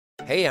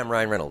Hey, I'm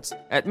Ryan Reynolds.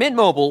 At Mint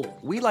Mobile,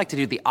 we like to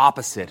do the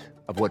opposite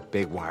of what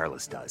Big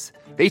Wireless does.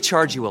 They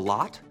charge you a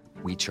lot,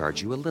 we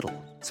charge you a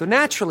little. So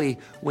naturally,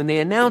 when they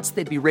announced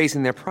they'd be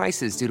raising their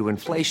prices due to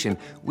inflation,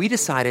 we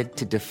decided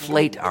to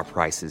deflate our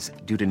prices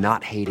due to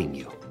not hating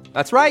you.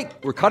 That's right.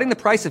 We're cutting the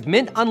price of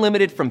Mint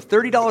Unlimited from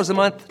 $30 a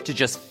month to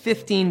just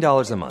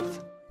 $15 a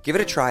month. Give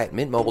it a try at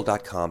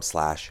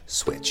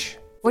mintmobile.com/switch.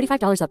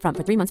 $45 up front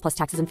for 3 months plus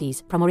taxes and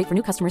fees. Promo rate for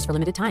new customers for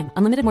limited time.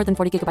 Unlimited more than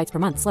 40 gigabytes per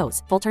month.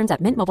 Slows full terms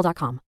at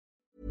mintmobile.com.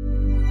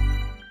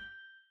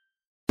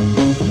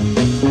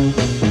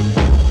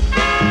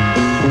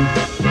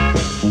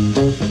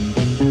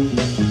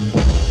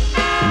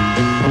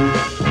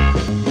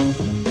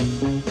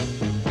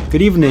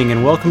 Good evening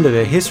and welcome to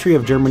the History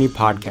of Germany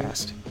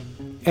podcast.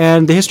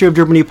 And the History of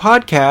Germany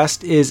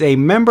podcast is a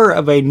member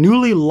of a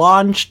newly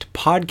launched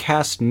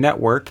podcast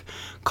network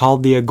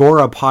called the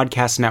Agora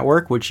Podcast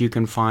Network, which you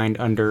can find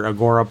under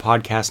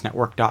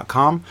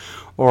agorapodcastnetwork.com,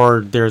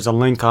 or there's a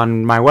link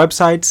on my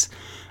websites,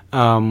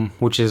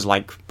 which is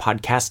like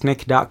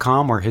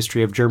podcastnik.com or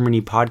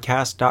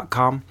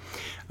historyofgermanypodcast.com.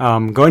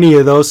 Go any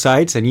of those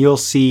sites and you'll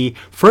see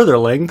further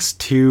links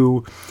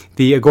to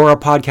the Agora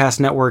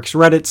Podcast Network's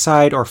Reddit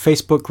site or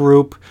Facebook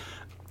group.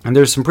 And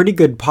there's some pretty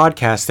good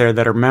podcasts there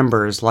that are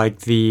members,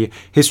 like the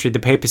History of the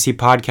Papacy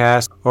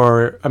podcast,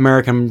 or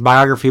American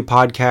Biography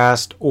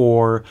podcast,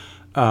 or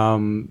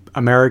 10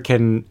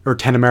 American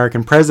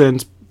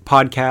Presidents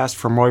podcast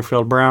from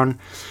Royfield Brown.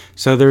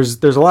 So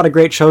there's a lot of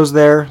great shows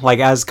there, like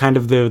as kind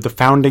of the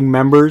founding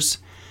members.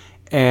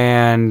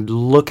 And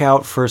look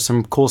out for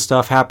some cool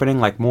stuff happening,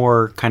 like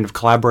more kind of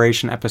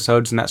collaboration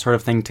episodes and that sort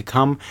of thing to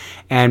come.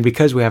 And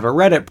because we have a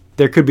Reddit,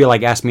 there could be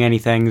like Ask Me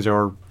Anythings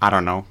or, I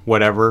don't know,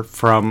 whatever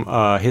from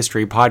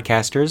history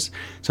podcasters.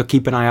 So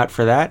keep an eye out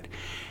for that.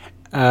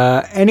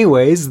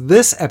 Anyways,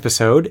 this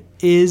episode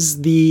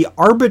is the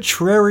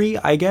arbitrary,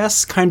 I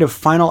guess, kind of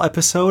final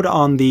episode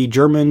on the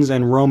Germans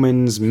and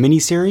Romans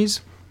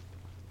miniseries.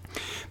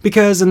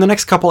 Because in the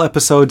next couple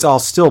episodes, I'll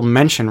still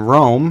mention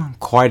Rome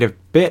quite a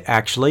bit,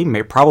 actually,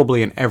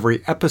 probably in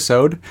every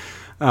episode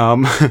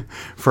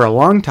for a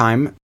long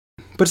time.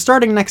 But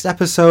starting next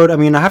episode,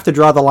 I have to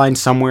draw the line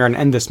somewhere and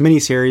end this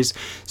miniseries.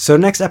 So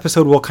next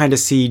episode, we'll kind of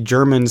see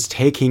Germans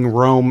taking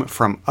Rome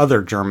from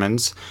other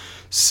Germans.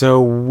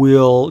 So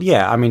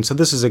so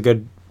this is a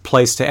good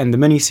place to end the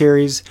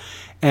miniseries.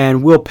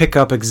 And we'll pick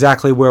up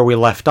exactly where we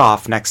left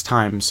off next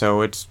time.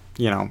 So it's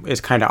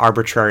kind of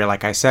arbitrary,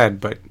 like I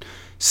said, but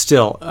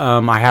still,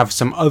 I have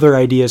some other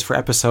ideas for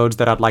episodes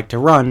that I'd like to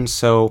run,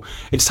 so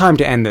it's time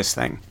to end this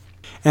thing.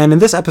 And in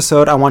this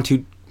episode, I want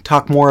to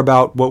talk more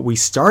about what we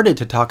started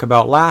to talk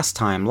about last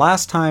time.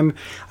 Last time,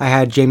 I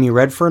had Jamie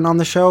Redfern on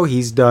the show.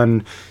 He's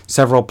done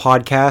several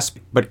podcasts,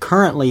 but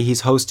currently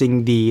he's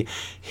hosting the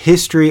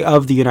History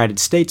of the United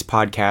States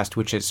podcast,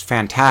 which is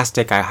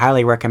fantastic. I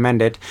highly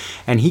recommend it.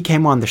 And he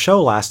came on the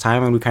show last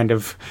time, and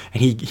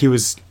he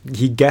guest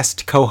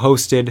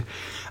co-hosted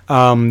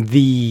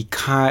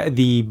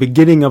the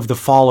beginning of the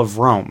fall of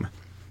Rome.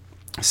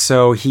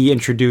 So he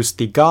introduced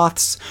the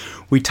Goths.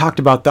 We talked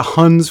about the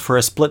Huns for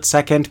a split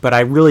second, but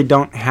I really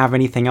don't have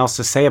anything else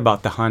to say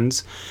about the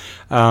Huns.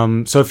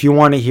 So if you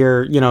want to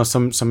hear,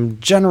 some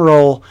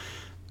general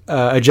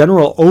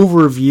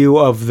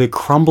overview of the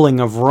crumbling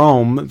of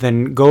Rome,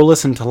 then go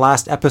listen to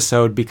last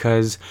episode,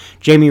 because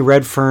Jamie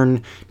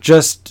Redfern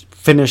just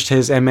finished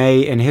his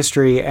MA in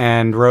history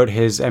and wrote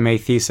his MA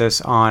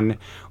thesis or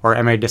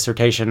MA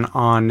dissertation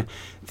on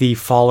the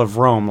fall of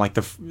Rome, like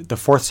the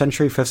 4th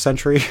century, 5th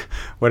century,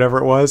 whatever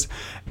it was,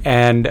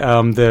 and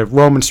the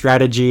Roman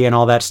strategy and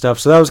all that stuff.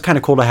 So that was kind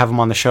of cool to have him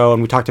on the show,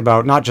 and we talked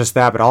about not just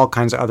that, but all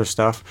kinds of other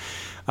stuff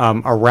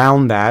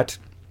around that.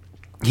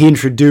 He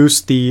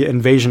introduced the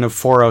invasion of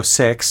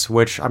 406,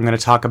 which I'm going to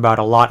talk about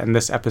a lot in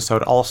this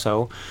episode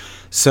also.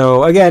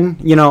 So again,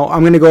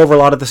 I'm going to go over a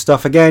lot of the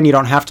stuff again. You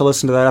don't have to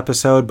listen to that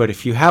episode, but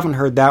if you haven't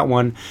heard that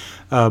one,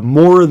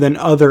 more than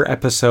other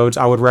episodes,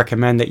 I would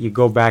recommend that you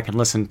go back and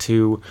listen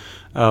to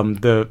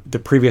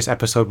the previous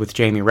episode with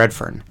Jamie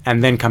Redfern,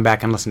 and then come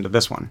back and listen to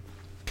this one.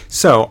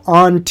 So,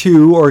 on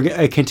to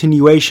a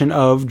continuation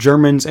of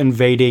Germans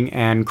invading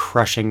and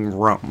crushing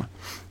Rome.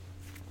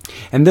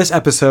 In this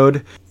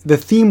episode, the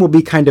theme will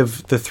be kind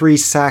of the three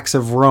sacks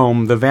of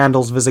Rome, the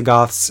Vandals,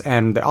 Visigoths,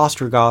 and the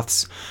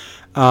Ostrogoths.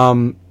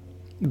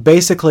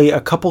 Basically,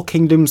 a couple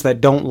kingdoms that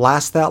don't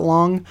last that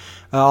long.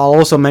 I'll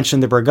also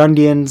mention the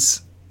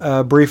Burgundians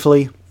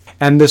briefly.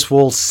 And this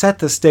will set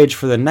the stage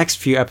for the next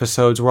few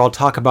episodes, where I'll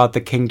talk about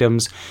the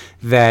kingdoms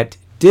that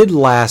did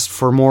last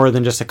for more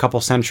than just a couple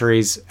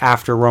centuries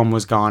after Rome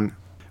was gone,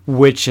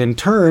 which in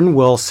turn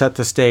will set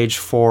the stage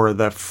for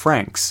the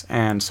Franks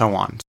and so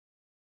on.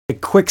 A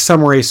quick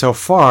summary so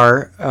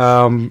far.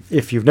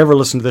 If you've never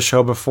listened to the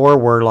show before,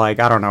 we're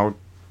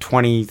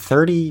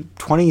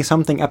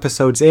 20-something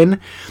episodes in.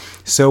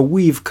 So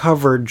we've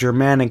covered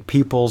Germanic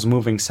peoples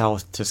moving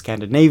south to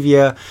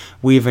Scandinavia.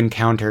 We've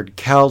encountered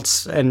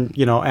Celts and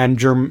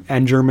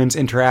Germans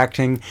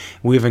interacting.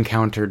 We've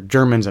encountered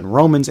Germans and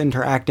Romans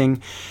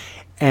interacting.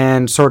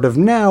 And sort of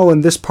now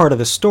in this part of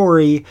the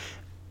story,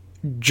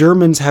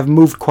 Germans have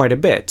moved quite a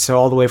bit. So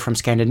all the way from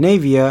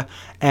Scandinavia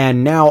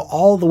and now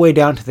all the way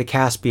down to the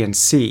Caspian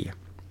Sea,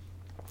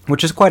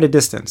 which is quite a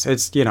distance.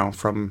 It's,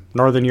 from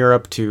Northern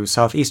Europe to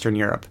Southeastern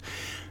Europe.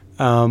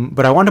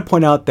 But I want to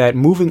point out that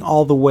moving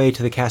all the way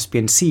to the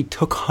Caspian Sea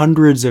took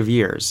hundreds of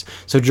years.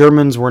 So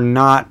Germans were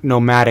not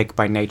nomadic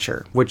by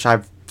nature, which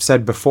I've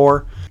said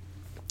before.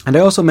 And I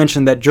also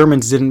mentioned that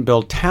Germans didn't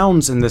build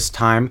towns in this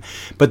time,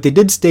 but they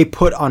did stay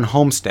put on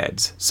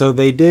homesteads. So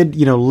they did,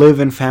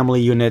 live in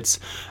family units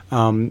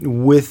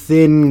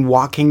within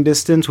walking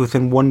distance,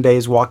 within one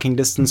day's walking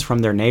distance from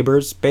their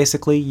neighbors,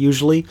 basically,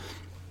 usually.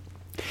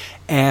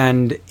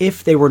 And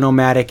if they were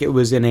nomadic, it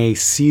was in a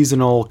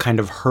seasonal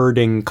kind of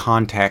herding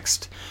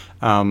context,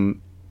 not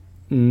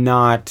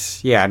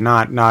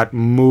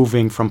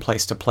moving from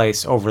place to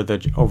place over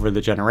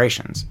the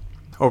generations.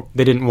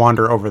 They didn't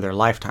wander over their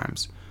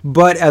lifetimes.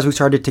 But as we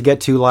started to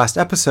get to last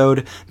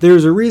episode,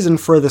 there's a reason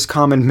for this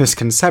common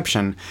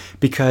misconception,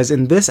 because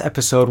in this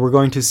episode we're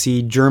going to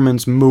see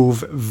Germans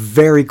move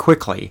very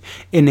quickly.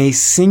 In a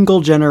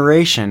single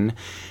generation,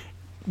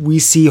 we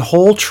see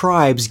whole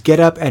tribes get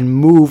up and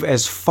move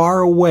as far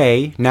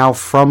away, now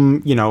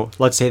from,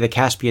 let's say the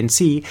Caspian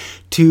Sea,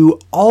 to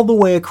all the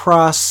way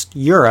across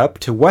Europe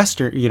to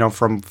Western,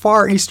 from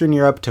far Eastern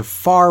Europe to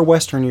far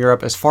Western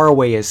Europe, as far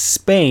away as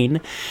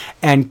Spain,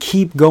 and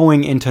keep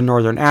going into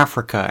Northern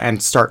Africa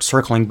and start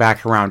circling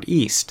back around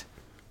east.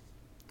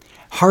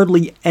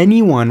 Hardly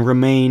anyone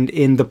remained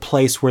in the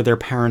place where their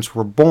parents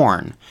were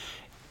born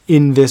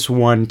in this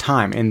one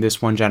time, in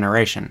this one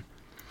generation.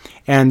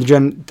 And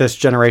this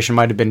generation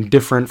might have been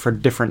different for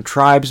different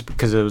tribes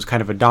because it was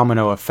kind of a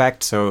domino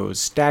effect, so it was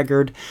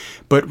staggered.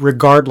 But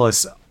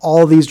regardless,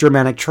 all these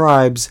Germanic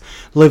tribes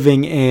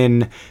living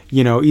in,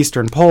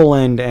 eastern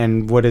Poland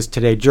and what is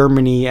today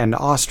Germany and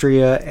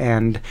Austria,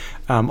 and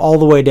all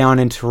the way down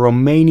into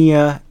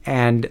Romania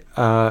and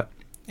the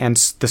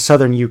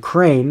southern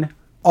Ukraine,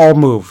 all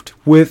moved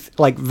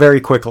very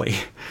quickly.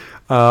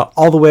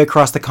 All the way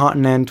across the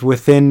continent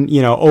within,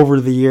 over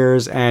the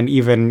years, and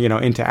even,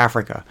 into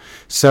Africa.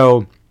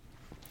 So,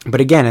 but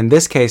again, in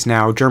this case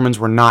now, Germans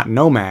were not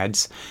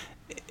nomads,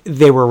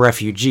 they were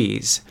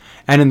refugees.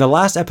 And in the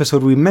last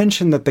episode, we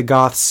mentioned that the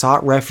Goths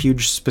sought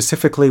refuge.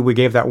 Specifically, we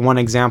gave that one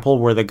example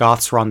where the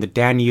Goths were on the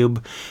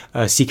Danube,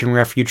 seeking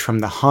refuge from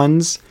the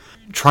Huns,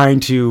 trying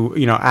to,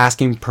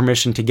 asking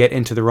permission to get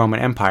into the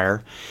Roman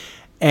Empire.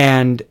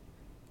 And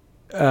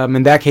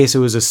in that case, it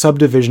was a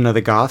subdivision of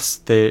the Goths,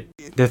 the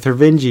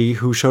Thervingi,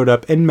 who showed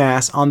up en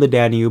masse on the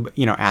Danube,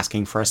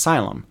 asking for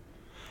asylum.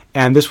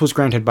 And this was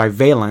granted by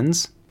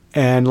Valens.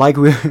 And like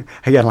we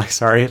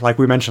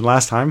mentioned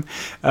last time,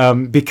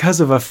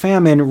 because of a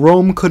famine,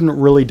 Rome couldn't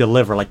really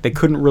deliver. They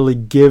couldn't really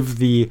give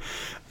the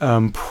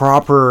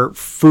proper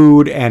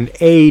food and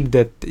aid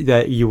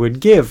that you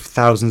would give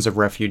thousands of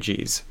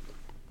refugees.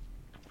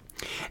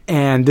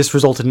 And this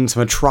resulted in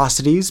some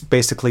atrocities,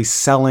 basically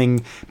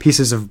selling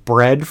pieces of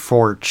bread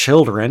for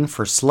children,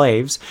 for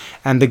slaves.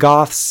 And the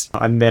Goths,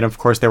 and then of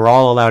course they were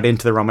all allowed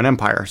into the Roman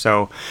Empire,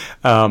 so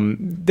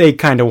they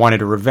kind of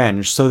wanted a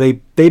revenge. So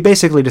they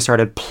basically just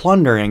started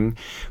plundering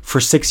for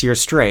 6 years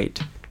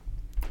straight.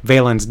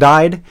 Valens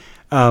died.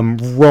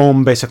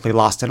 Rome basically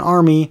lost an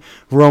army.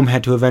 Rome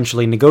had to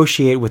eventually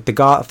negotiate with the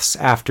Goths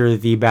after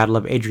the Battle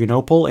of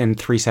Adrianople in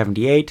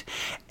 378,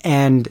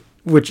 and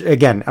which,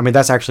 again,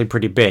 that's actually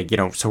pretty big,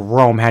 so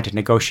Rome had to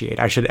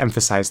negotiate. I should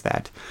emphasize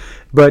that.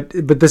 But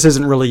this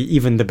isn't really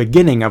even the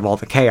beginning of all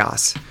the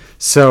chaos.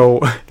 So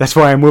that's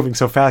why I'm moving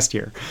so fast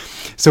here.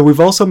 So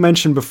we've also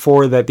mentioned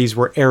before that these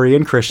were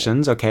Arian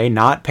Christians, okay,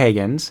 not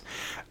pagans.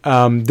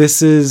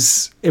 This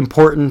is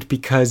important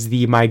because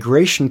the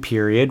migration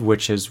period,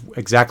 which is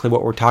exactly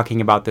what we're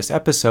talking about this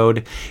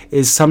episode,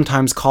 is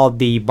sometimes called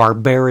the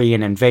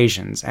barbarian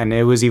invasions. And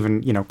it was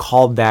even,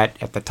 called that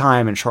at the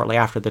time and shortly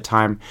after the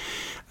time.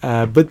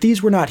 But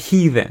these were not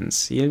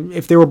heathens.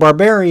 If they were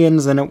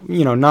barbarians, then,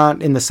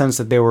 not in the sense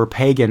that they were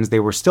pagans, they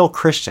were still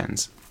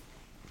Christians.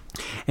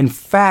 In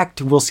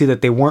fact, we'll see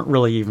that they weren't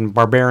really even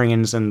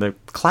barbarians in the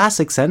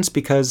classic sense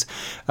because,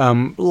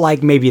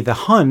 like maybe the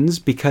Huns,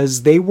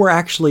 because they were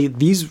actually,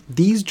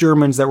 these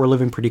Germans that were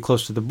living pretty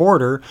close to the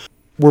border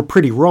were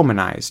pretty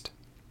Romanized.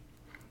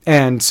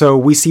 And so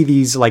we see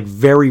these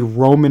very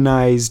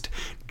Romanized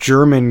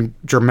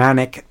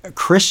Germanic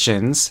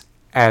Christians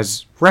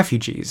as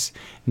refugees,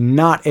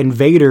 not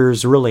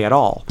invaders really at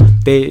all.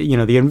 They,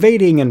 the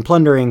invading and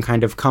plundering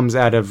kind of comes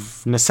out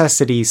of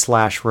necessity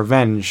 /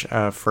 revenge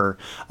for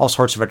all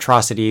sorts of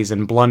atrocities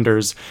and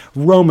blunders,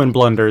 Roman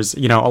blunders,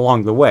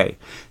 along the way.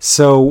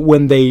 So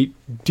when they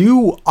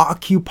do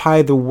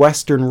occupy the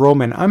Western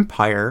Roman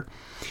Empire,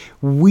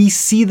 we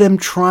see them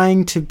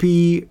trying to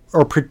be,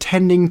 or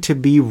pretending to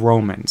be,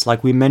 Romans,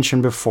 like we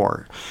mentioned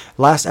before.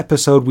 Last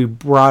episode we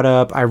brought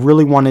up, I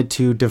really wanted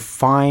to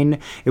define,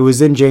 it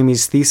was in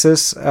Jamie's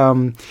thesis,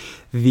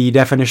 the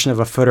definition of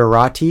a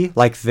foederati,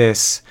 like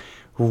this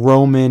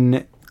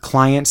Roman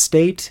client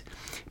state,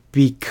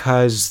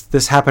 because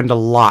this happened a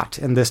lot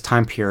in this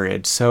time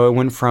period. So it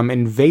went from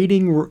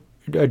invading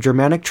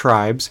Germanic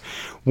tribes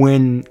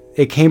when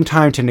it came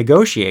time to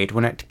negotiate,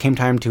 when it came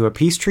time to a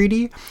peace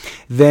treaty,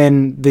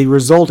 then the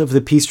result of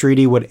the peace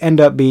treaty would end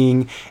up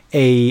being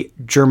a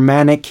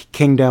Germanic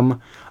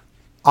kingdom,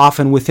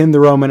 often within the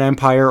Roman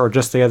Empire or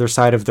just the other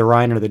side of the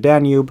Rhine or the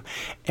Danube,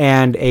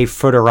 and a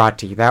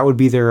foederati. That would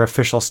be their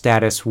official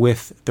status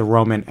with the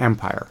Roman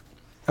Empire.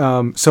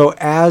 So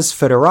as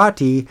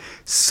foederati,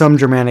 some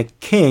Germanic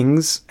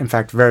kings, in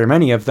fact very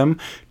many of them,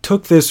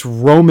 took this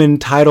Roman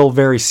title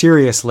very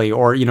seriously,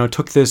 or,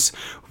 took this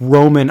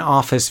Roman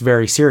office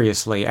very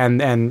seriously, and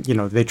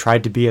they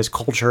tried to be as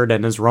cultured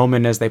and as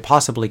Roman as they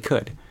possibly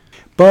could.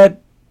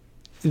 But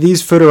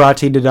these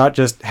foederati did not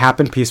just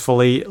happen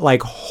peacefully.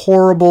 Like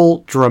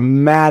horrible,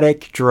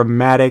 dramatic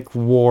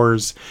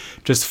wars,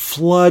 just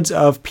floods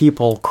of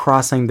people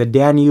crossing the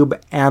Danube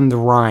and the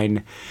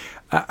Rhine.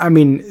 I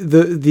mean,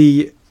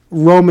 the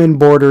Roman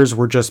borders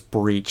were just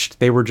breached.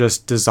 They were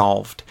just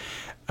dissolved.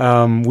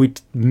 We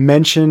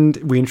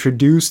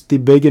introduced the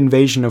big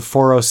invasion of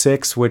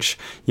 406, which,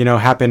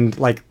 happened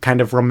like kind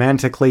of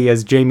romantically,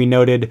 as Jamie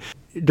noted.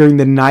 During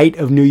the night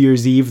of New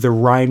Year's Eve, the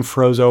Rhine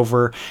froze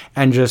over,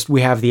 and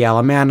we have the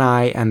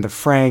Alemanni and the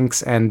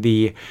Franks and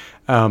the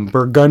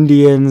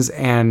Burgundians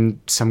and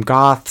some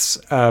Goths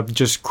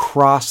just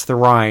cross the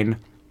Rhine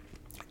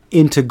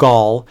into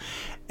Gaul.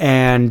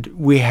 And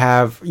we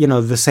have,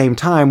 the same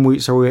time,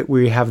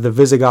 we have the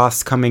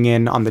Visigoths coming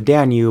in on the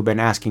Danube and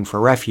asking for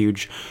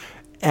refuge.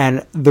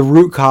 And the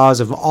root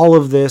cause of all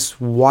of this,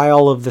 why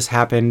all of this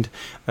happened,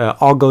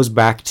 all goes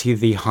back to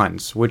the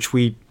Huns, which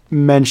we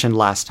mentioned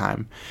last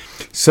time.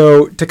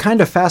 So to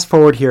kind of fast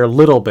forward here a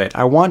little bit,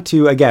 I want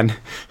to, again,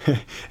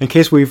 in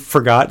case we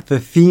forgot, the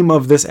theme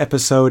of this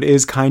episode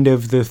is kind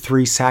of the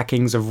 3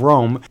 sackings of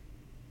Rome.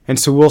 And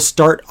so we'll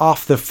start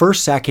off the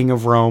first sacking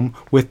of Rome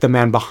with the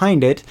man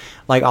behind it,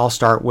 like I'll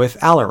start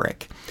with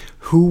Alaric,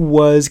 who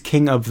was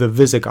king of the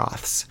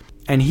Visigoths.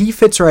 And he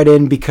fits right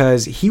in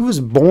because he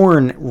was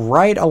born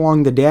right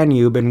along the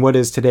Danube in what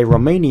is today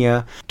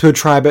Romania, to a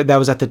tribe that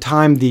was at the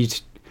time the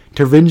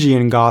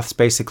Tervingian Goths,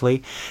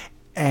 basically.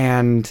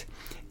 And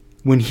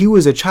when he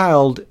was a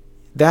child,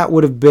 that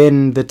would have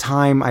been the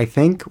time, I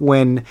think,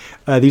 when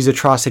these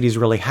atrocities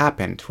really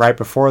happened. Right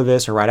before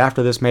this or right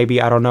after this,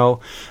 maybe, I don't know.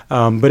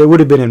 But it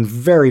would have been in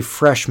very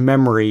fresh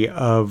memory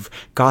of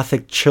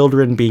Gothic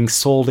children being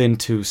sold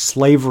into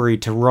slavery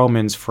to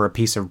Romans for a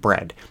piece of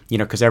bread.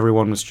 Because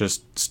everyone was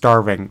just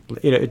starving.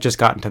 It just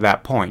gotten to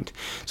that point.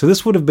 So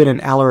this would have been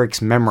in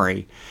Alaric's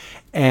memory.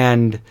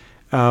 And,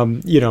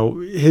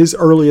 his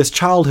earliest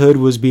childhood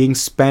was being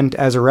spent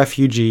as a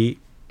refugee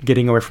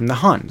getting away from the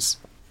Huns.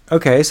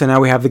 Okay, so now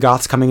we have the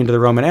Goths coming into the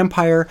Roman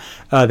Empire.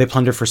 They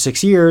plunder for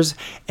 6 years,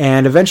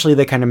 and eventually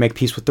they kind of make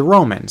peace with the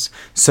Romans.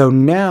 So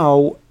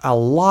now a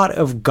lot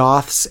of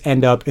Goths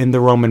end up in the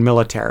Roman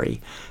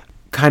military,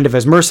 kind of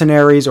as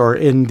mercenaries or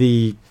in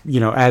the,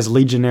 as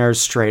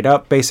legionnaires straight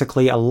up.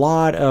 Basically, a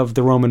lot of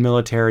the Roman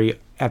military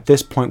at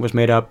this point was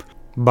made up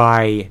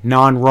by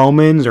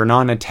non-Romans or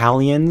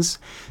non-Italians.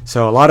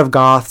 So a lot of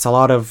Goths, a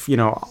lot of,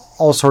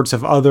 all sorts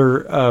of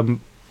other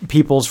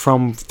peoples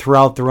from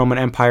throughout the Roman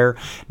Empire,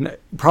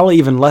 probably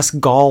even less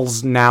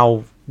Gauls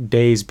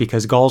nowadays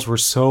because Gauls were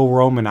so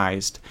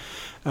Romanized.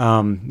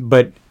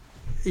 But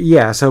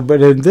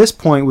at this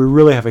point, we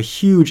really have a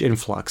huge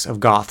influx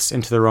of Goths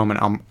into the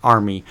Roman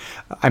army.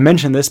 I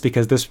mention this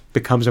because this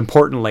becomes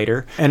important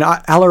later, and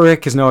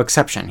Alaric is no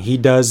exception. He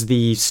does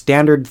the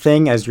standard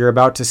thing, as you're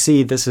about to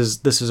see. This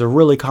is a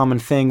really common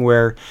thing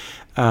where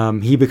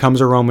he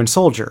becomes a Roman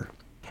soldier.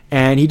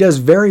 And he does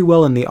very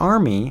well in the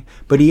army,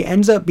 but he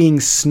ends up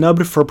being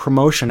snubbed for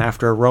promotion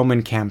after a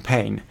Roman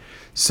campaign.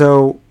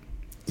 So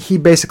he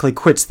basically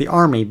quits the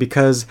army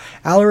because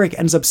Alaric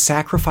ends up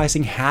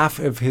sacrificing half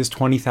of his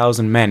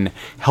 20,000 men,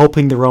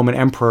 helping the Roman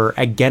emperor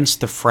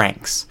against the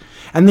Franks,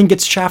 and then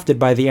gets shafted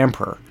by the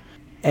emperor.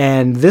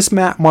 And this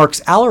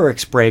marks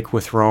Alaric's break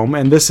with Rome,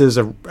 and this is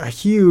a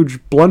huge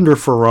blunder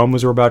for Rome,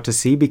 as we're about to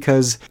see,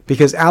 because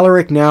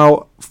Alaric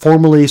now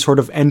formally sort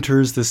of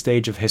enters the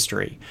stage of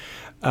history.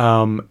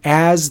 When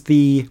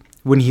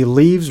he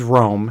leaves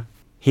Rome,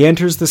 he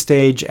enters the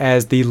stage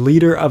as the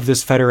leader of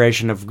this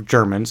federation of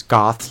Germans,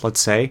 Goths,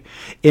 let's say,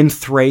 in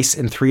Thrace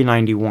in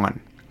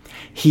 391.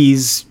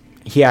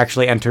 He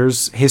actually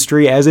enters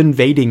history as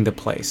invading the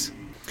place,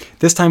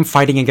 this time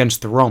fighting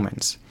against the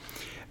Romans.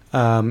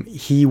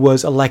 He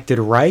was elected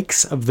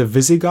Reichs of the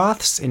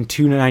Visigoths in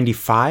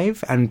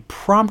 295 and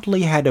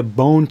promptly had a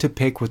bone to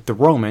pick with the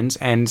Romans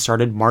and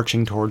started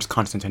marching towards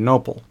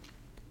Constantinople.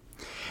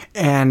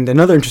 And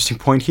another interesting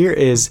point here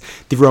is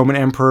the Roman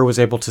emperor was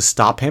able to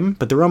stop him,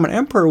 but the Roman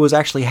emperor was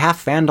actually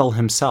half Vandal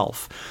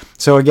himself.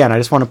 So again, I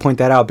just want to point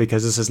that out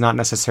because this is not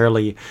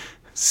necessarily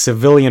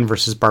civilian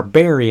versus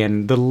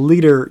barbarian. The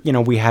leader,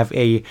 we have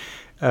a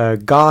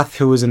Goth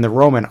who was in the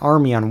Roman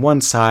army on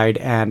one side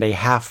and a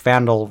half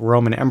Vandal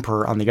Roman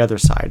emperor on the other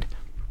side.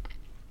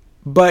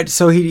 But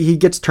so he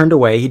gets turned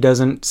away. He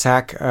doesn't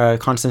sack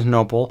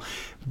Constantinople,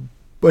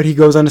 but he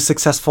goes on a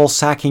successful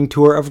sacking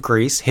tour of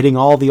Greece, hitting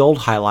all the old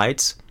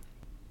highlights.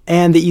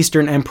 And the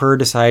Eastern Emperor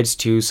decides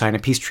to sign a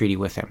peace treaty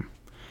with him.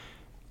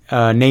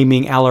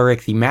 naming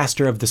Alaric the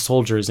master of the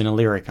soldiers in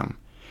Illyricum.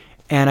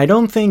 And I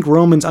don't think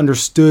Romans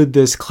understood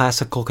this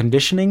classical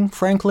conditioning,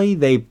 frankly.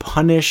 They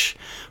punish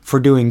for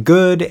doing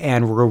good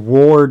and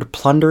reward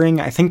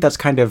plundering. I think that's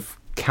kind of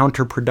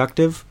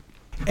counterproductive.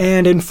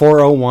 And in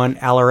 401,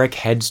 Alaric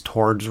heads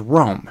towards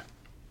Rome.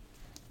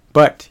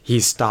 But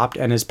he's stopped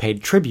and is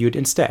paid tribute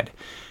instead.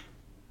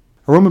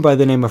 A Roman by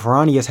the name of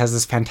Hieronius has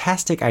this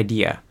fantastic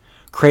idea: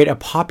 create a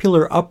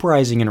popular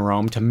uprising in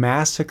Rome to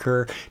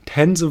massacre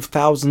tens of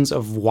thousands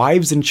of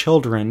wives and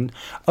children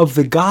of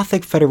the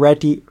Gothic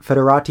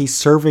foederati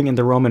serving in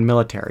the Roman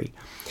military.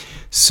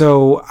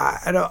 So,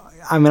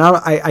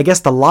 I guess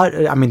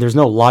there's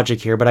no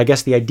logic here, but I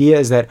guess the idea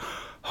is that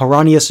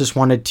Hieronius just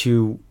wanted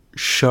to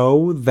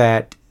show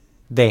that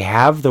they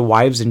have the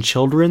wives and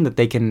children, that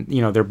they can,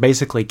 they're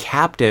basically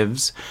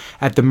captives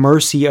at the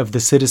mercy of the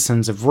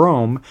citizens of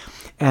Rome,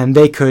 and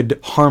they could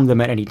harm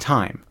them at any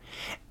time.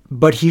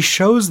 But he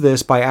shows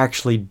this by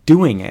actually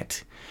doing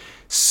it.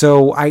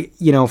 So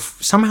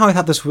somehow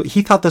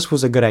he thought this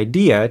was a good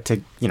idea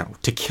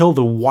to kill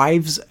the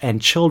wives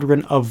and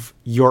children of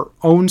your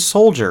own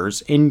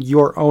soldiers in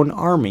your own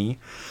army.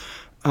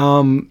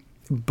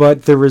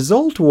 But the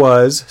result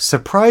was,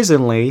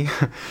 surprisingly,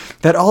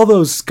 that all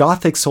those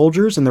Gothic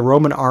soldiers in the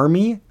Roman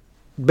army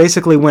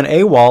basically went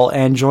AWOL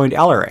and joined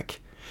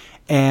Alaric.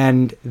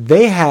 And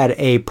they had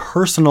a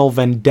personal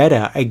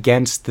vendetta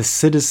against the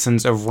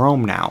citizens of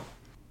Rome now.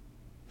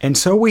 And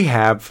so we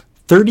have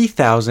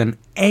 30,000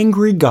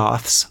 angry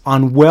Goths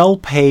on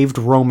well-paved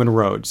Roman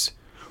roads.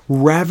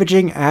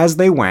 Ravaging as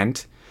they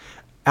went,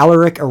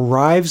 Alaric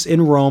arrives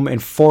in Rome in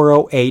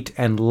 408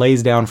 and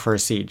lays down for a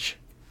siege.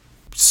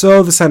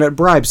 So the Senate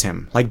bribes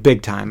him, like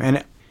big time,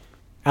 and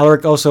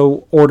Alaric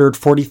also ordered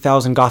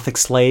 40,000 Gothic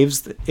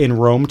slaves in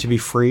Rome to be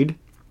freed.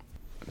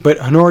 But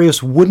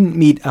Honorius wouldn't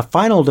meet a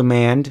final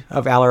demand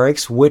of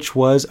Alaric's, which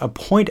was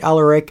appoint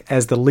Alaric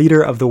as the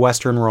leader of the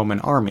Western Roman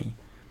army.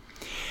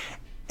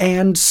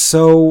 And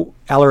so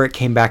Alaric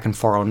came back in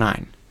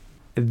 409.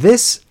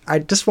 I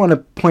just want to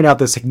point out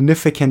the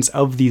significance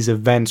of these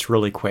events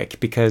really quick,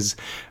 because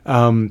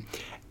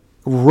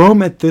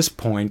Rome at this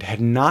point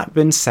had not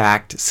been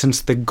sacked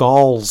since the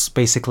Gauls,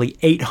 basically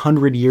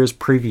 800 years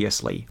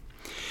previously.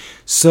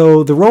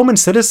 So the Roman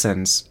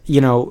citizens,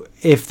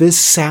 if this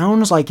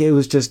sounds like it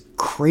was just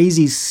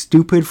crazy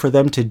stupid for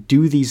them to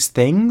do these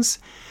things,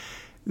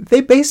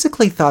 they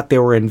basically thought they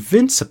were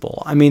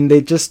invincible. I mean,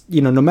 they just,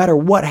 no matter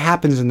what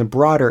happens in the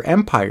broader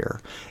empire,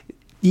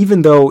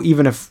 even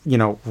if,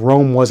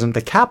 Rome wasn't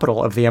the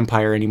capital of the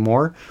empire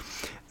anymore,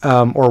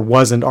 or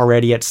wasn't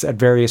already at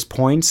various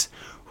points,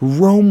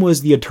 Rome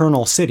was the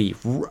eternal city.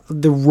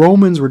 The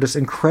Romans were just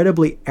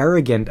incredibly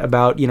arrogant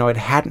about, it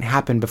hadn't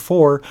happened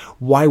before.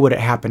 Why would it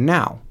happen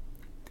now?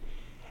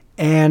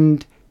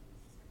 And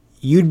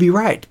you'd be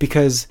right,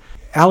 because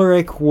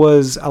Alaric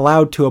was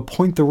allowed to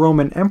appoint the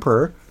Roman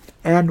emperor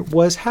and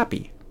was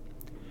happy.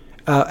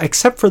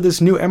 Except for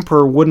this new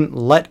emperor wouldn't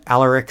let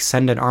Alaric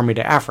send an army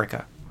to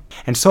Africa.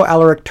 And so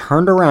Alaric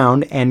turned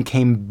around and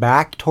came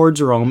back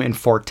towards Rome in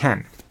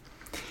 410.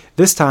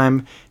 This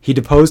time, he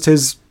deposed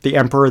the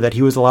emperor that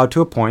he was allowed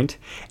to appoint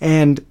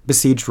and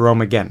besieged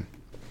Rome again.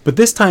 But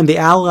this time, the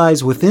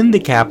allies within the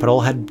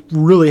capital had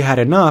really had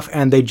enough,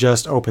 and they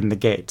just opened the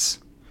gates.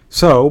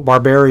 So,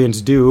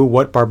 barbarians do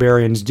what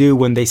barbarians do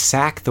when they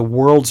sack the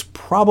world's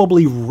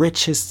probably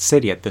richest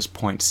city at this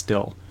point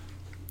still.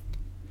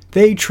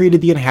 They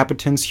treated the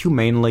inhabitants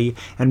humanely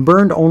and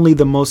burned only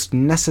the most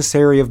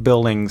necessary of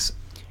buildings.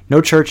 No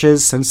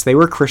churches, since they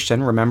were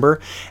Christian, remember,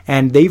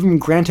 and they even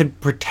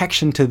granted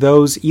protection to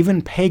those,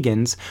 even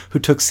pagans, who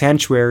took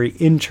sanctuary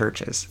in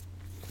churches.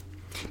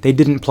 They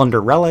didn't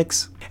plunder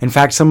relics. In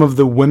fact, some of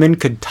the women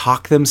could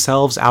talk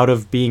themselves out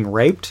of being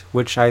raped,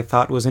 which I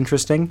thought was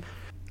interesting.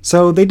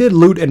 So they did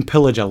loot and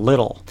pillage a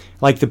little.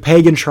 Like the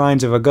pagan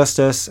shrines of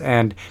Augustus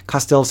and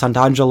Castel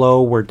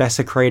Sant'Angelo were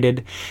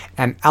desecrated,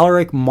 and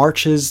Alaric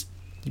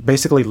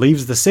basically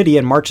leaves the city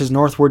and marches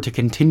northward to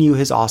continue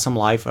his awesome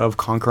life of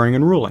conquering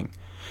and ruling.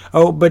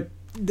 Oh, but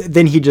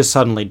then he just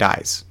suddenly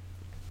dies.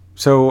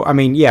 So,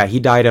 he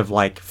died of,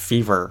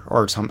 fever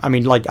or something.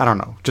 I don't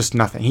know, just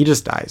nothing. He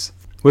just dies.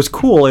 What's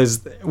cool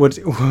is, what's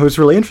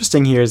really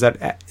interesting here is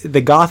that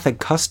the Gothic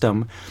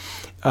custom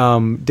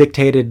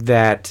dictated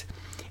that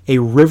a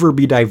river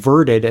be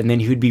diverted and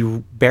then he would be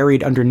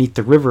buried underneath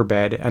the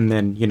riverbed, and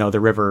then, the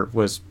river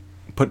was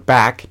put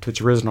back to its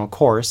original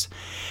course,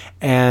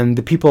 and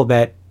the people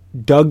that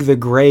dug the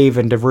grave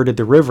and diverted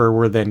the river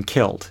were then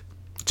killed,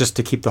 just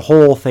to keep the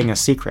whole thing a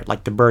secret,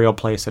 like the burial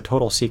place a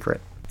total secret.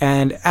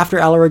 And after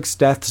Alaric's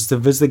death, the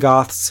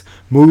Visigoths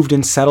moved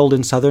and settled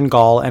in southern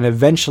Gaul and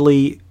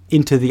eventually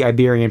into the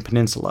Iberian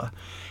Peninsula.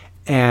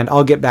 And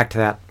I'll get back to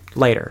that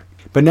later.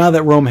 But now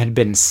that Rome had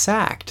been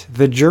sacked,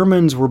 the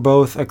Germans were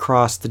both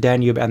across the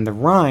Danube and the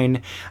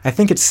Rhine. I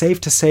think it's safe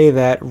to say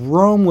that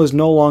Rome was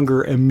no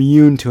longer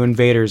immune to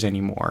invaders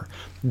anymore.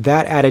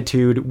 That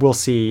attitude, we'll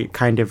see,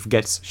 kind of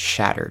gets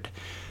shattered,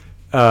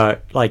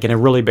 in a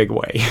really big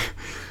way.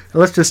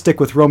 Let's just stick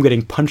with Rome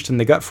getting punched in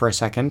the gut for a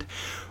second.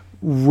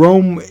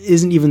 Rome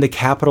isn't even the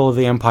capital of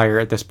the empire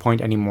at this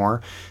point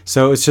anymore.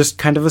 So it's just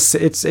kind of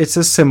it's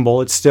a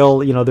symbol. It's still,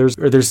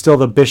 there's still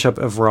the Bishop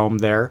of Rome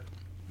there.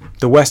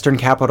 The western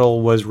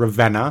capital was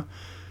Ravenna,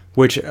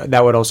 which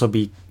that would also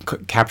be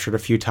captured a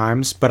few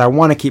times, but I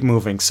want to keep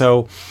moving.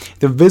 So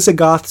the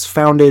Visigoths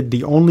founded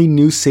the only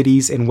new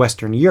cities in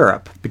Western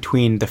Europe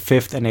between the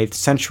 5th and 8th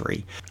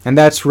century. And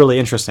that's really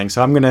interesting.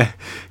 So I'm going to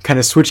kind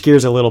of switch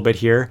gears a little bit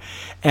here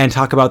and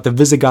talk about the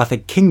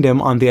Visigothic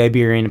kingdom on the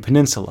Iberian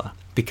Peninsula,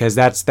 because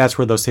that's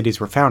where those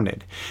cities were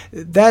founded.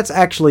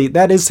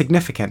 That is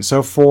significant.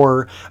 So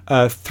for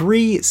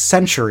 3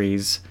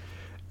 centuries,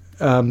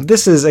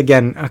 this is,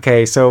 again,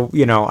 okay, so,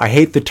 I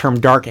hate the term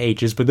Dark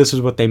Ages, but this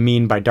is what they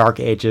mean by Dark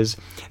Ages.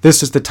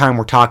 This is the time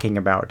we're talking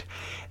about.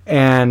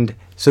 And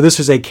so this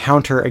is a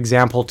counter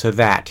example to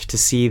that, to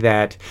see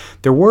that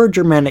there were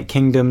Germanic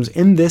kingdoms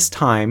in this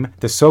time,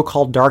 the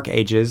so-called Dark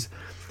Ages,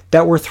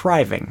 that were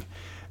thriving.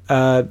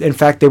 In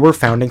fact, they were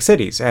founding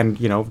cities and,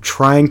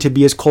 trying to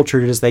be as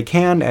cultured as they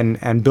can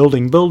and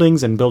building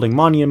buildings and building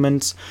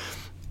monuments,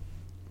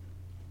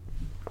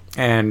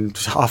 and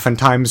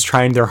oftentimes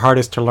trying their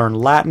hardest to learn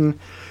Latin.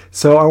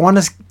 So I want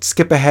to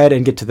skip ahead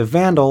and get to the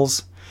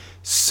Vandals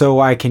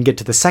so I can get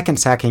to the second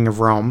sacking of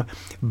Rome.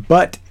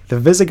 But the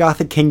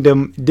Visigothic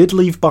kingdom did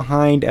leave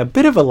behind a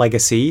bit of a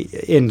legacy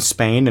in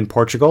Spain and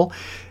Portugal,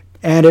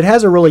 and it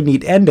has a really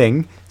neat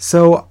ending,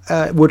 so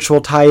which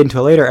will tie into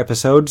a later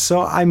episode.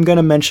 So I'm going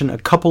to mention a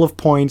couple of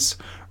points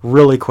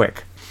really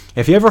quick.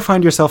 If you ever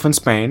find yourself in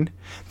Spain,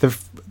 the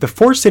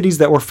 4 cities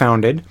that were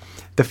founded,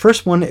 the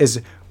first one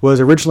was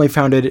originally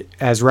founded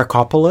as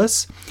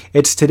Recopolis.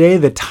 It's today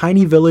the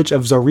tiny village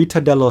of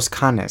Zorita de los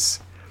Canes,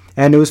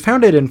 and it was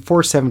founded in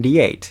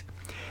 478,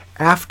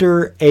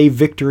 after a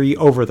victory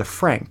over the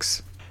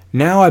Franks.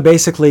 Now I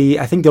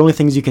think the only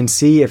things you can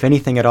see, if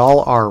anything at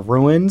all, are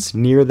ruins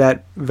near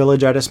that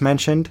village I just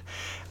mentioned.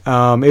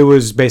 It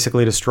was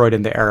basically destroyed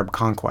in the Arab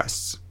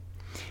conquests.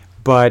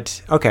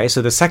 But, okay,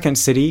 so the second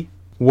city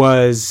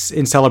was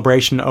in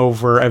celebration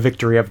over a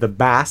victory of the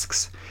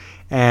Basques,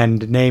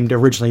 and named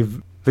originally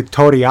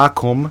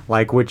Victoriacum,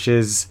 which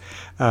is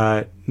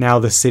now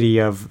the city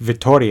of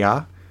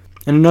Vitoria.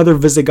 And another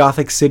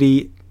Visigothic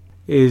city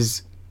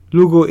is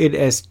Lugo id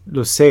est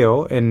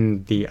Luceo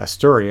in the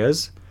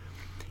Asturias.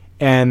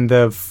 And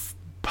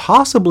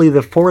possibly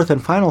the fourth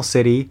and final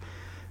city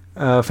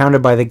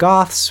founded by the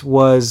Goths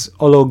was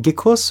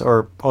Ologicus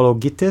or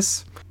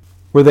Ologitis,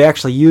 where they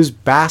actually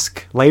used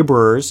Basque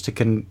laborers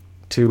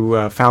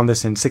to found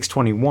this in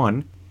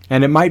 621.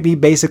 And it might be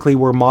basically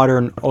where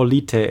modern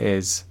Olite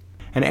is.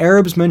 And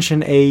Arabs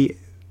mention a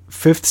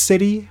 5th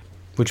city,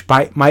 which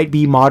might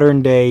be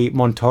modern-day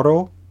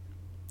Montoro,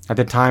 at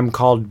the time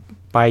called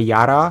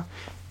Bayara,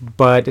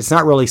 but it's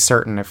not really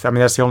certain.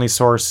 That's the only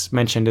source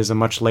mentioned is a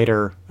much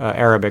later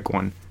Arabic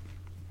one.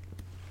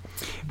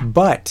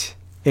 But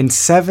in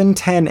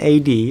 710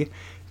 AD,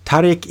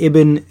 Tariq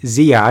ibn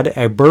Ziyad,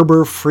 a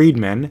Berber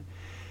freedman,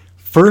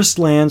 first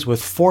lands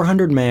with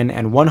 400 men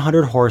and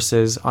 100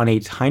 horses on a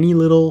tiny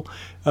little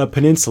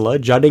peninsula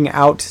jutting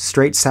out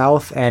straight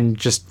south and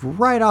just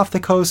right off the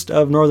coast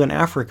of northern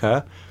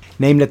Africa,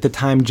 named at the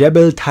time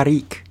Jebel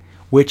Tariq,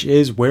 which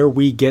is where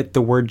we get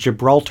the word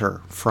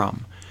Gibraltar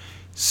from.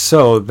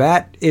 So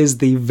that is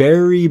the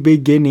very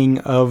beginning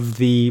of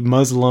the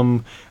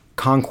Muslim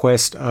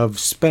conquest of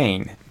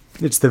Spain.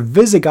 It's the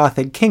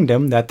Visigothic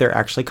kingdom that they're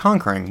actually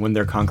conquering when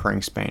they're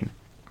conquering Spain.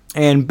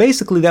 And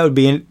basically that would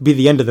be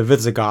the end of the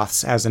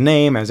Visigoths as a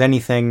name, as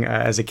anything,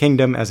 as a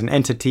kingdom, as an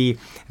entity.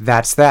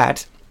 That's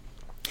that.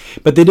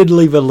 But they did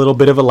leave a little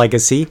bit of a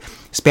legacy.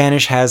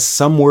 Spanish has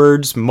some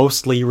words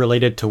mostly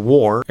related to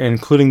war,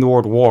 including the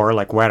word war,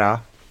 like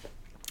guerra,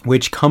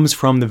 which comes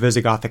from the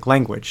Visigothic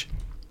language.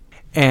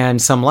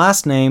 And some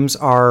last names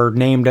are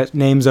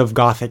names of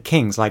Gothic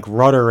kings, like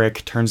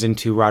Roderick turns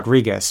into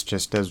Rodriguez,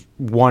 just as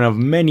one of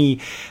many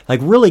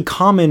really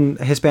common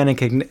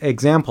Hispanic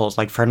examples,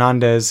 like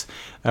Fernandez,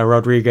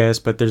 Rodriguez,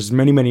 but there's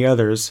many, many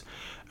others,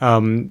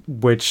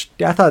 which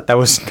I thought that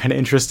was kind of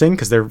interesting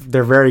because they're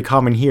very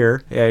common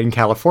here in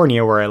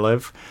California where I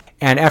live.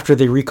 And after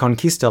the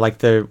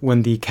Reconquista,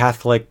 when the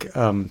Catholic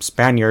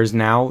Spaniards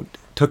now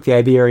took the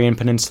Iberian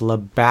Peninsula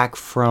back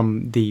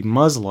from the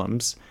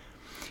Muslims,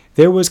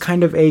 there was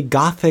kind of a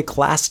Gothic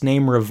last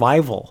name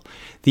revival.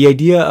 The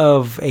idea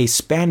of a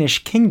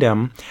Spanish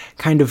kingdom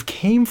kind of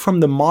came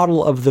from the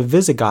model of the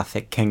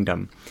Visigothic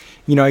kingdom.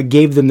 It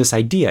gave them this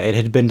idea. It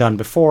had been done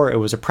before. It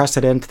was a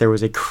precedent. There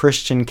was a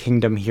Christian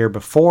kingdom here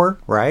before,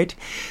 right?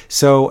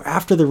 So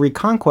after the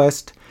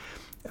Reconquest,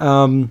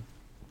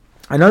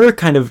 another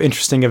kind of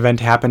interesting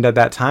event happened at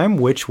that time,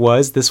 which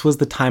was this was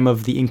the time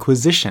of the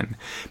Inquisition,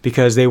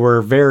 because they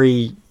were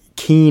very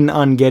keen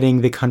on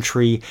getting the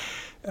country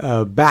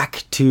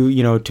back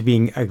to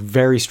being a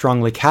very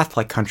strongly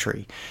Catholic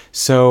country.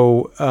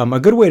 So a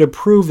good way to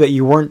prove that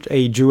you weren't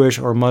a Jewish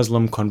or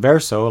Muslim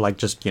converso,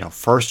 just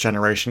first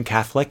generation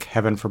Catholic,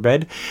 heaven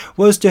forbid,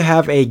 was to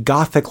have a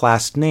Gothic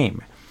last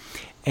name.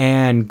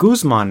 And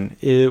Guzman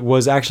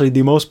was actually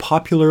the most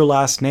popular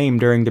last name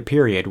during the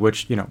period,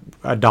 which,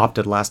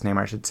 adopted last name,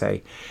 I should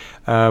say.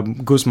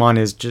 Guzman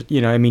is just,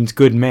 it means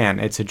good man.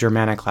 It's a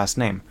Germanic last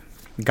name,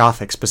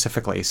 Gothic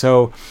specifically.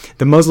 So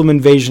the Muslim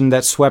invasion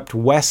that swept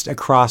west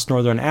across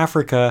northern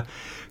Africa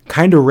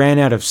kind of ran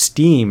out of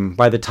steam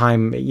by the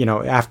time,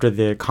 after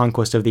the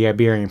conquest of the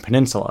Iberian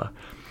Peninsula.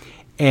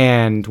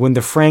 And when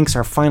the Franks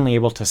are finally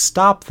able to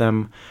stop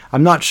them,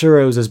 I'm not sure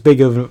it was as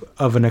big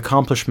of an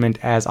accomplishment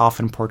as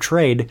often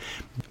portrayed.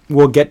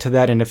 We'll get to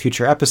that in a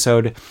future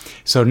episode.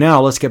 So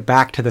now let's get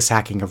back to the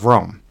sacking of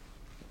Rome.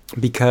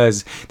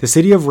 Because the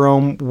city of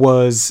Rome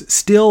was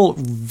still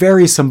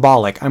very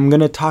symbolic. I'm going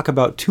to talk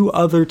about 2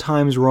 other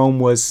times Rome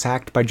was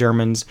sacked by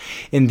Germans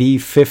in the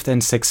 5th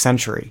and 6th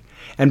century.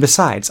 And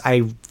besides,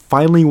 I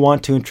finally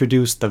want to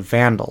introduce the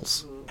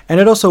Vandals. And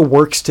it also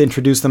works to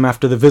introduce them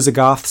after the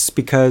Visigoths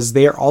because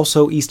they are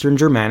also Eastern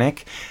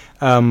Germanic,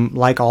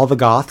 like all the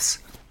Goths.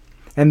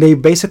 And they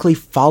basically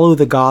follow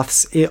the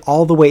Goths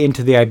all the way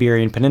into the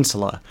Iberian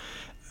Peninsula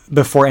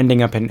before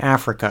ending up in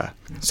Africa.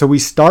 So we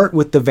start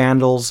with the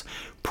Vandals,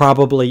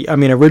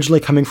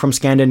 originally coming from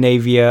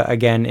Scandinavia,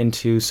 again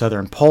into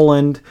southern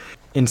Poland,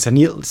 in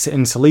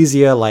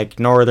Silesia, like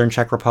northern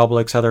Czech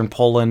Republic, southern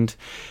Poland,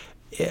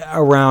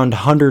 around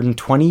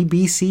 120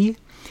 BC.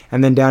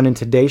 And then down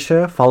into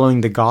Dacia,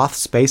 following the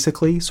Goths,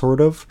 basically,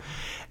 sort of.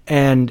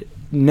 And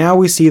now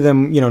we see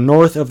them,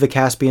 north of the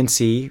Caspian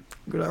Sea,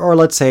 or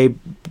let's say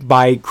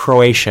by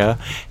Croatia,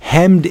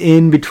 hemmed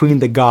in between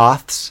the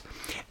Goths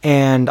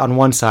and on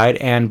one side,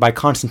 and by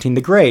Constantine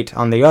the Great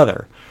on the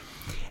other.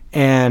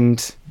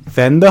 And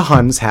then the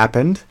Huns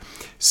happened.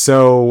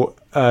 So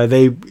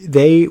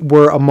they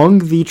were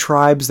among the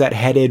tribes that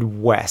headed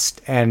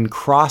west and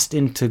crossed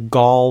into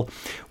Gaul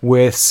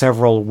with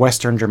several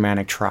Western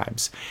Germanic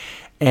tribes.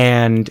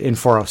 And in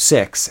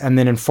 406, and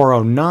then in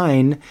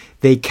 409,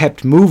 they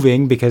kept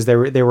moving because they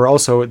were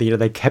also,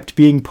 they kept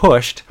being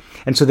pushed,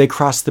 and so they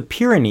crossed the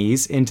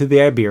Pyrenees into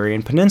the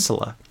Iberian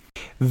Peninsula.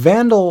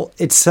 Vandal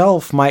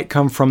itself might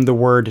come from the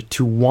word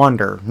to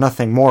wander,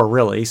 nothing more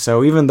really.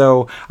 So even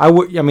though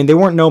they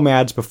weren't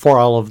nomads before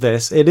all of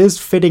this, it is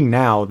fitting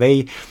now.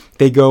 They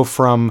go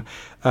from,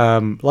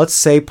 let's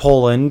say,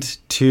 Poland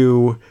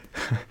to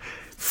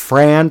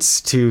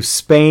France to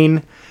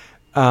Spain.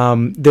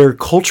 They're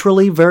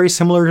culturally very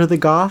similar to the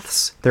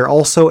Goths. They're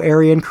also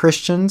Arian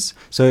Christians,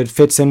 so it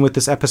fits in with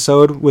this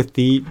episode with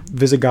the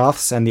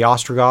Visigoths and the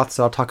Ostrogoths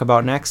that I'll talk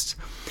about next.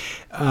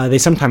 They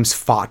sometimes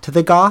fought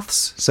the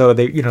Goths, so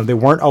they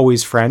weren't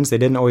always friends. They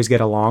didn't always get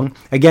along.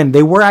 Again,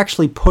 they were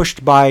actually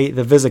pushed by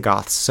the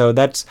Visigoths, so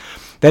that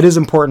is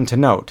important to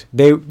note.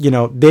 They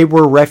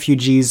were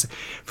refugees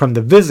from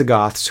the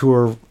Visigoths who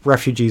were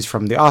refugees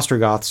from the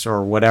Ostrogoths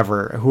or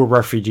whatever, who were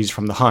refugees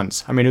from the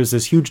Huns. It was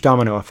this huge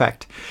domino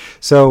effect.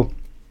 So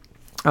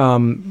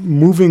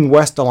moving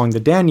west along the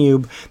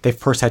Danube, they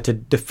first had to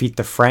defeat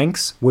the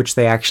Franks, which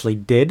they actually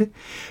did.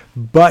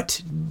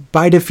 But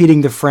by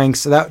defeating the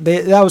Franks, that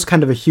was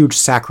kind of a huge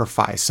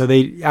sacrifice. So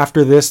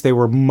after this, they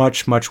were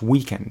much, much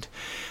weakened.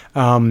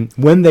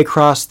 When they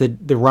crossed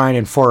the Rhine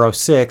in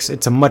 406,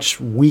 it's a much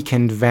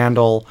weakened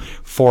Vandal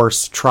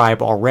force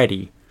tribe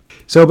already.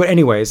 So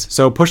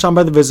pushed on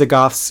by the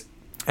Visigoths,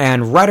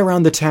 and right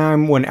around the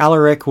time when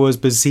Alaric was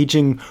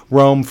besieging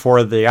Rome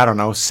for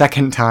the,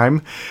 second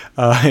time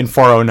in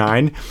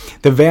 409,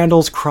 the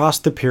Vandals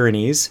crossed the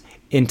Pyrenees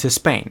into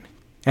Spain.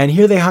 And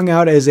here they hung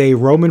out as a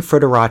Roman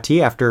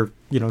foederati after,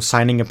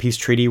 signing a peace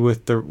treaty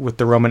with the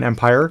Roman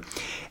Empire.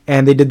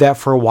 And they did that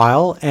for a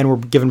while and were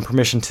given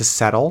permission to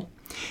settle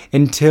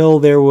until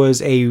there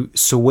was a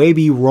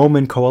Suebi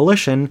Roman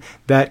coalition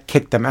that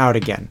kicked them out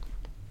again.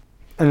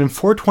 And in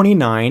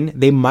 429,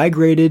 they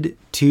migrated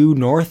to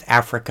North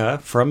Africa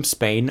from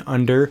Spain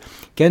under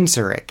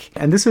Genseric.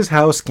 And this is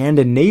how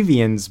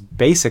Scandinavians,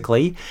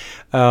 basically,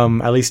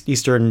 at least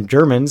Eastern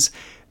Germans,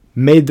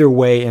 made their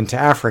way into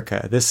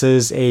Africa. This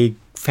is a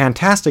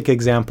fantastic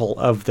example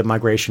of the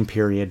migration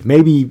period,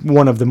 maybe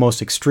one of the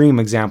most extreme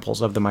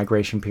examples of the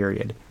migration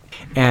period.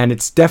 And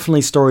it's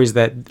definitely stories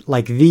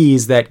like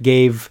these that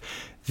gave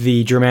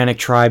the Germanic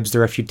tribes the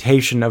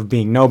reputation of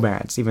being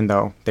nomads, even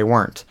though they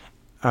weren't.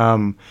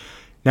 So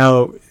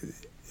now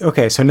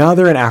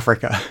they're in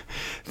Africa.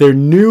 Their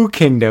new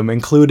kingdom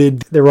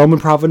included the Roman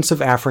province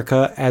of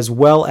Africa, as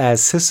well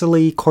as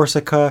Sicily,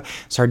 Corsica,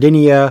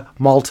 Sardinia,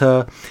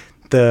 Malta,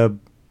 the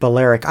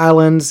Balearic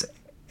Islands,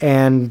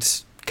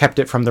 and kept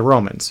it from the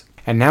Romans.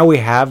 And now we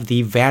have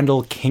the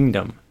Vandal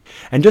Kingdom.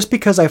 And just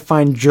because I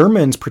find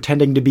Germans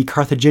pretending to be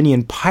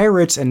Carthaginian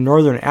pirates in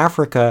northern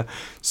Africa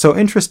so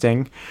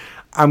interesting,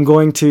 I'm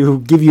going to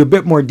give you a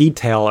bit more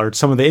detail or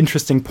some of the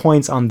interesting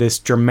points on this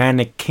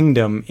Germanic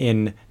kingdom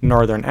in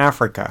northern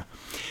Africa.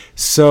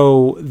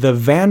 So the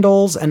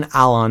Vandals and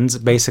Alans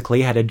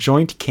basically had a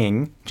joint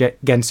king,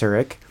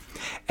 Genseric,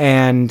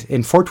 and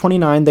in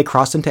 429 they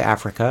crossed into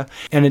Africa,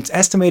 and it's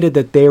estimated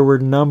that they were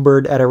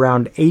numbered at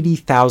around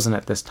 80,000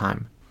 at this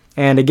time.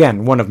 And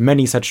again, one of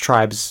many such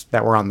tribes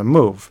that were on the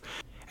move.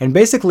 And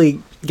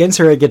basically,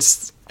 Genseric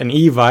gets an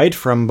Evite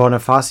from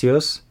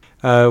Bonifacius,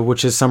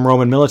 which is some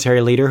Roman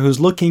military leader who's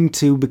looking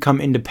to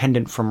become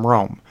independent from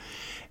Rome.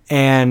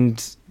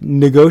 And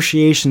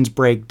negotiations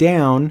break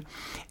down,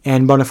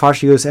 and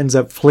Bonifacius ends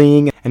up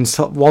fleeing and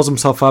walls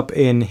himself up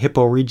in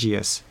Hippo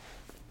Regius.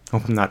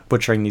 Hope I'm not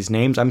butchering these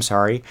names, I'm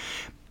sorry.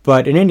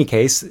 But in any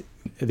case,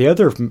 the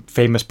other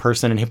famous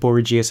person in Hippo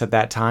Regius at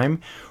that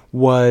time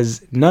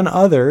was none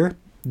other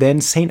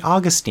than St.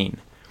 Augustine.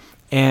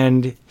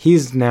 And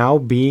he's now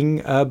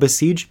being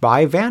besieged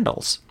by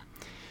Vandals.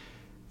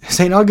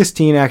 St.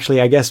 Augustine,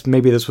 actually, I guess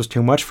maybe this was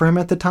too much for him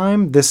at the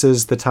time. This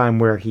is the time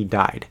where he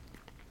died.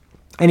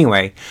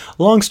 Anyway,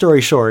 long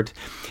story short,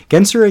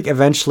 Genseric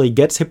eventually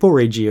gets Hippo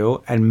Regius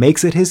and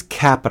makes it his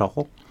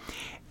capital,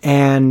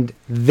 and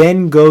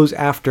then goes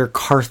after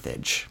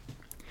Carthage.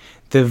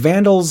 The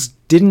Vandals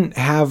didn't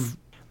have...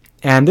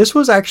 And this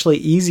was actually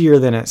easier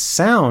than it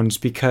sounds,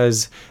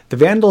 because the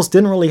Vandals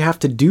didn't really have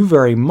to do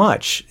very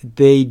much.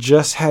 They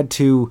just had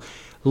to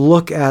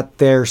look at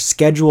their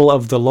schedule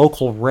of the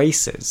local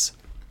races.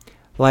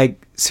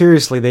 Like,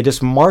 seriously, they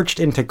just marched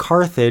into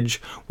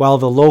Carthage while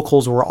the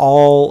locals were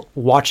all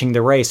watching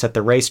the race at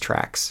the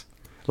racetracks.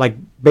 Like,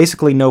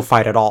 basically no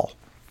fight at all.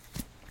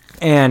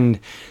 And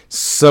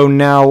so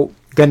now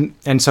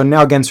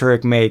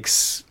Genseric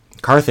makes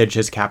Carthage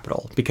his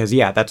capital, because,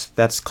 yeah,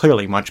 that's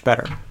clearly much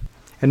better.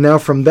 And now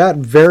from that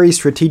very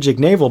strategic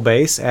naval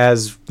base,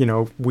 as,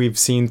 we've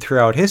seen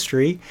throughout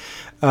history,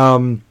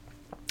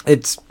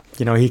 it's,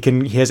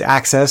 he has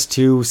access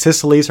to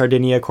Sicily,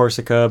 Sardinia,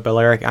 Corsica,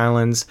 Balearic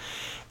Islands,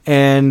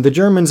 and the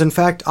Germans, in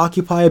fact,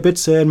 occupy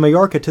Ibiza and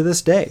Majorca to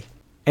this day.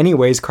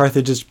 Anyways,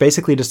 Carthage is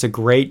basically just a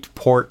great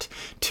port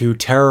to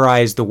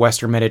terrorize the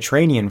Western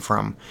Mediterranean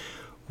from,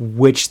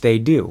 which they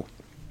do.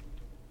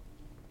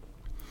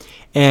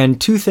 And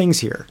two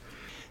things here.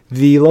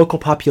 The local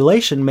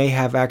population may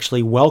have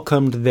actually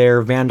welcomed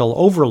their Vandal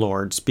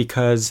overlords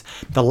because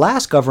the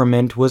last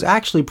government was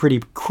actually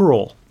pretty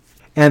cruel.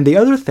 And the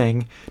other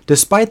thing,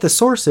 despite the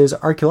sources,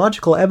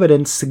 archaeological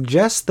evidence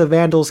suggests the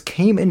Vandals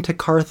came into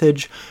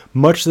Carthage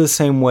much the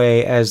same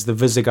way as the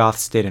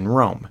Visigoths did in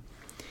Rome.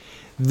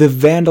 The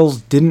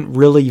Vandals didn't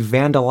really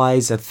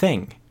vandalize a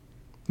thing.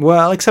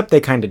 Well, except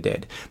they kind of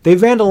did. They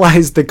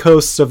vandalized the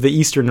coasts of the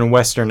Eastern and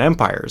Western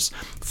empires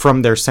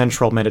from their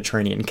central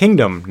Mediterranean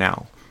kingdom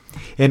now.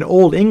 In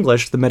Old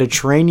English, the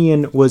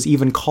Mediterranean was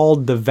even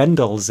called the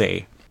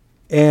Vendelsee,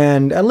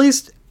 and at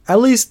least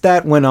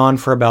that went on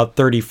for about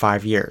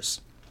 35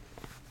 years.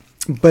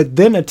 But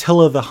then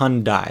Attila the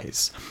Hun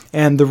dies,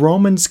 and the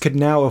Romans could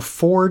now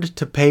afford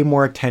to pay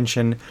more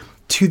attention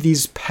to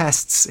these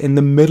pests in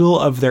the middle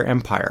of their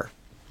empire.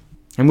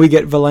 And we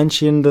get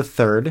Valentinian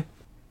III.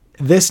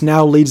 This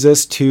now leads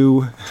us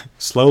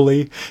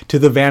slowly, to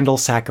the Vandal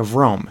sack of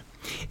Rome.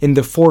 In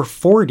the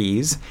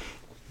 440s,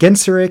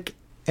 Genseric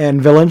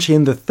and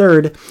Valentinian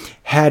III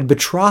had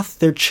betrothed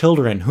their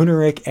children,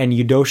 Huneric and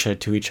Eudocia,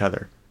 to each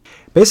other.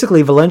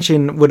 Basically,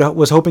 Valentinian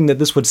was hoping that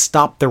this would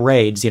stop the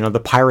raids,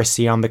 the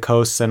piracy on the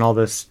coasts and all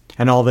this,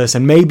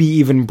 and maybe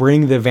even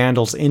bring the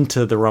Vandals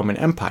into the Roman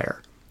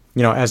Empire,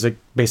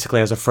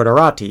 basically as a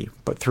foederati,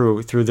 but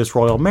through this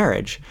royal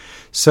marriage.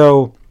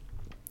 So,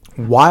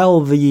 while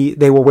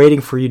they were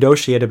waiting for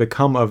Eudocia to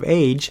become of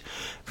age,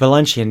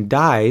 Valentinian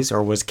dies,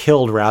 or was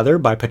killed rather,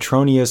 by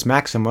Petronius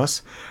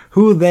Maximus,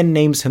 who then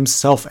names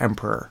himself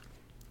emperor.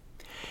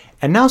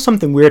 And now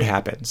something weird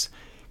happens.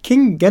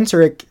 King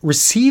Genseric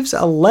receives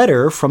a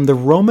letter from the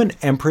Roman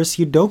Empress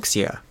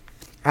Eudoxia,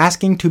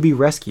 asking to be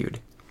rescued.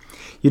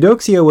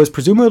 Eudoxia was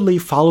presumably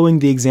following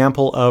the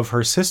example of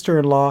her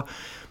sister-in-law,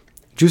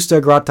 Justa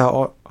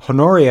Grata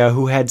Honoria,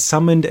 who had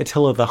summoned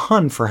Attila the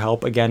Hun for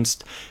help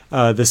against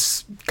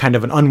this kind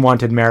of an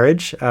unwanted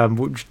marriage.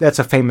 That's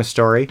a famous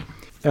story.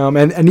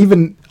 And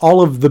even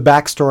all of the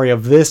backstory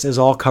of this is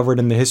all covered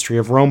in the History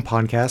of Rome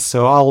podcast,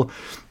 so I'll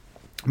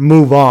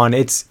move on.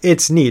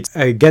 It's neat.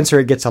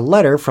 Genseric gets a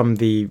letter from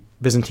the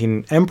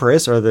Byzantine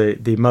empress, or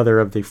the mother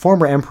of the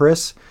former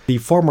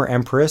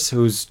empress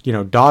whose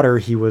daughter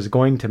he was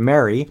going to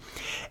marry,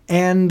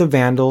 and the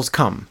Vandals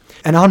come.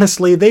 And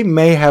honestly, they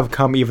may have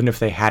come even if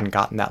they hadn't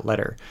gotten that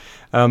letter.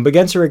 But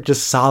Genseric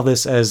just saw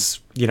this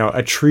as,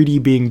 a treaty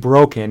being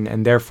broken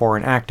and therefore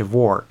an act of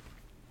war.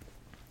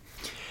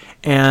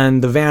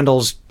 And the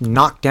Vandals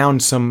knocked down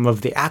some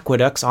of the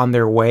aqueducts on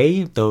their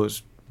way,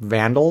 those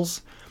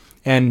Vandals.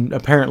 And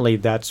apparently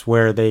that's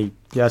where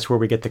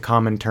we get the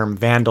common term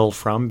Vandal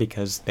from,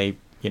 because they,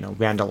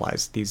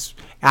 vandalized these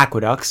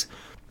aqueducts.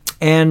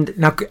 And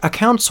now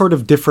accounts sort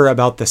of differ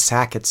about the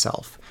sack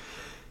itself.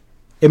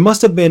 It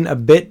must have been a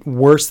bit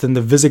worse than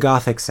the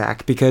Visigothic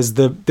sack, because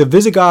the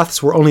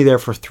Visigoths were only there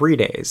for 3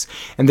 days,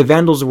 and the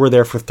Vandals were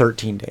there for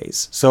 13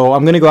 days. So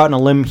I'm going to go out on a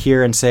limb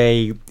here and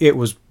say it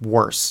was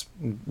worse.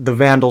 The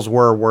Vandals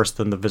were worse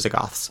than the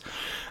Visigoths.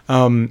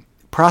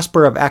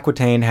 Prosper of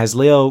Aquitaine has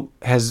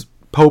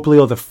Pope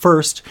Leo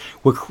I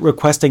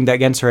requesting that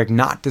Genseric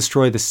not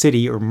destroy the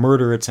city or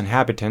murder its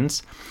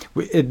inhabitants.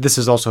 This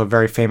is also a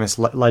very famous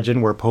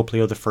legend where Pope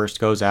Leo I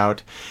goes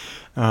out.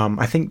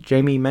 I think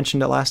Jamie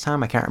mentioned it last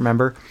time. I can't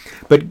remember.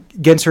 But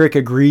Genseric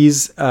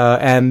agrees,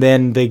 and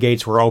then the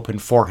gates were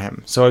opened for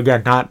him. So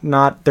again,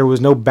 there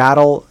was no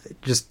battle.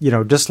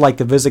 Just like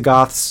the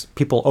Visigoths,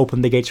 people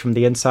opened the gates from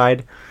the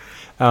inside.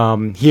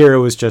 Here it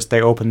was just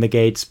they opened the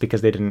gates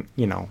because they didn't,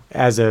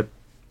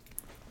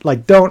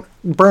 don't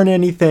burn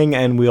anything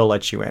and we'll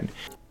let you in.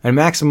 And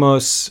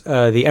Maximus,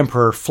 the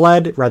emperor,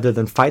 fled rather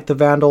than fight the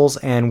Vandals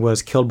and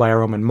was killed by a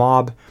Roman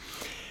mob.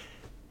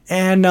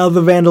 And now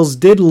the Vandals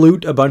did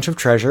loot a bunch of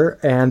treasure,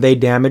 and they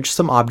damaged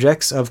some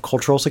objects of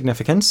cultural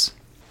significance.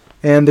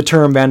 And the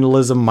term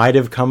vandalism might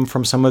have come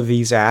from some of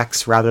these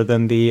acts rather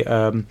than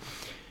the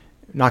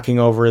knocking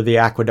over the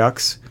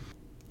aqueducts.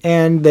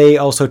 And they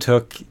also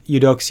took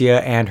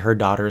Eudoxia and her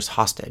daughters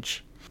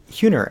hostage.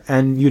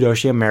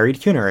 Eudoxia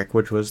married Huneric,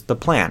 which was the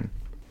plan.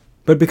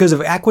 But because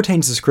of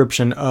Aquitaine's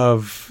description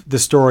of the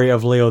story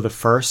of Leo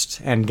I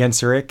and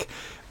Genseric,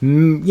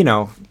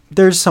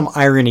 there's some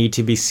irony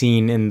to be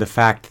seen in the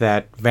fact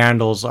that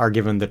Vandals are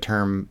given the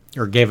term,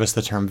 or gave us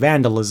the term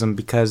vandalism,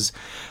 because,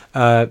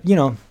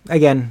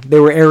 again, they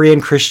were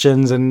Arian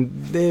Christians and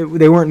they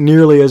weren't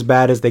nearly as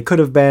bad as they could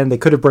have been. They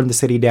could have burned the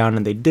city down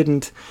and they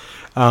didn't.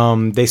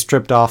 They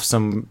stripped off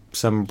some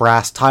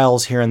brass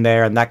tiles here and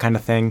there and that kind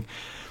of thing.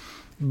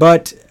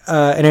 But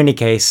in any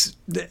case,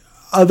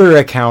 other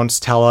accounts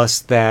tell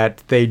us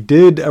that they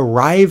did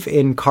arrive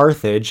in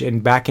Carthage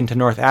and back into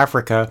North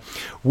Africa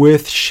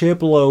with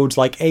shiploads,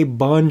 like a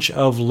bunch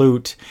of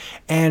loot,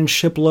 and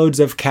shiploads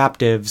of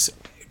captives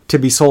to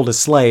be sold as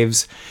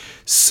slaves.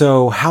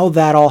 So how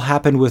that all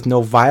happened with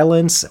no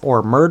violence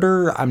or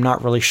murder, I'm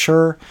not really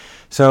sure.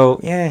 So,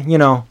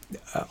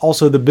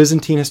 also the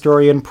Byzantine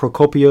historian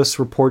Procopius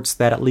reports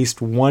that at least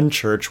one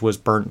church was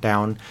burnt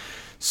down.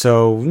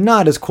 So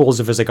not as cool as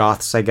the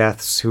Visigoths, I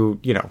guess, who,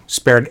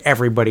 spared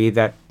everybody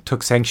that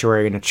took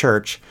sanctuary in a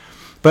church,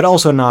 but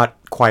also not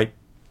quite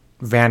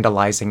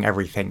vandalizing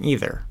everything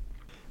either.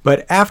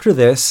 But after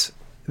this,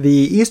 the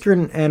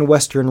Eastern and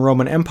Western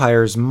Roman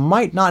empires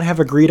might not have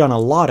agreed on a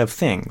lot of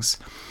things.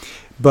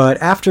 But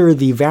after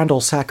the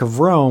Vandal sack of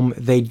Rome,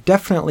 they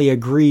definitely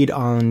agreed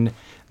on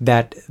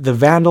that the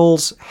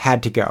Vandals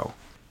had to go.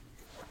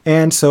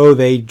 And so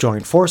they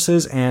joined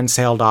forces and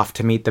sailed off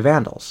to meet the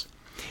Vandals.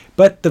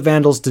 But the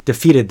Vandals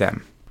defeated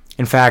them.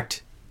 In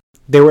fact,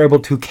 they were able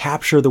to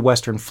capture the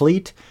Western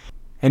fleet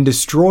and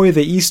destroy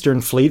the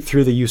Eastern fleet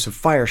through the use of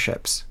fire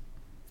ships.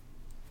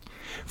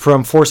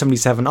 From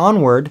 477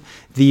 onward,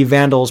 the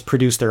Vandals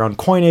produced their own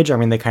coinage.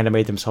 They kind of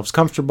made themselves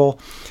comfortable,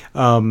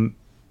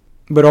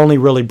 but only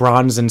really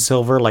bronze and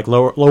silver, like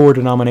lower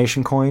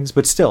denomination coins.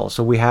 But still,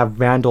 so we have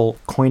Vandal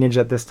coinage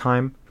at this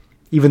time,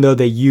 even though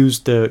they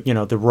used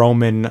the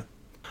Roman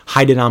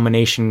high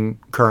denomination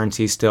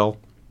currency still.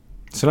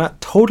 So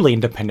not totally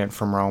independent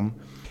from Rome.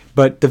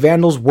 But the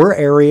Vandals were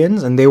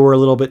Arians, and they were a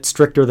little bit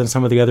stricter than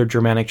some of the other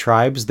Germanic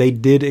tribes. They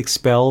did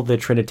expel the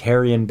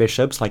Trinitarian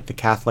bishops, like the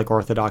Catholic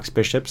Orthodox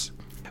bishops.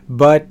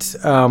 But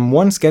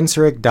once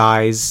Genseric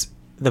dies,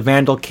 the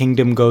Vandal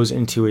kingdom goes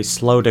into a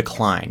slow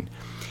decline.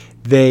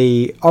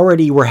 They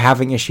already were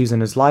having issues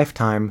in his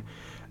lifetime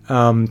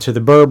to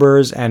the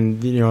Berbers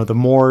and the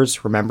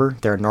Moors. Remember,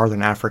 they're in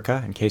northern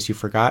Africa, in case you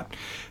forgot.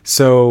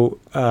 So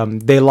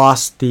they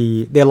lost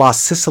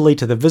Sicily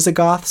to the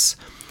Visigoths.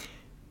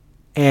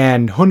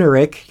 And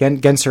Huneric,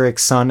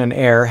 Genseric's son and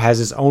heir, has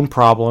his own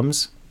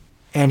problems.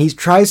 And he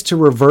tries to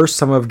reverse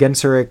some of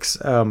Genseric's,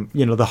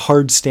 the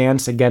hard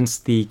stance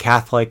against the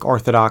Catholic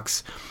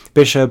Orthodox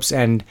bishops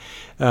and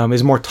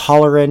is more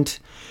tolerant.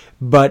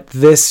 But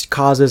this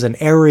causes an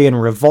Arian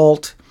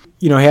revolt.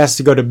 He has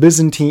to go to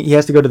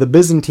the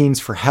Byzantines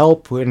for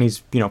help when he's,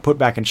 put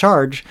back in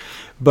charge.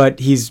 But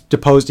he's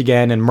deposed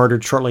again and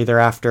murdered shortly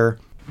thereafter.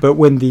 But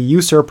when the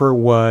usurper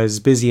was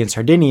busy in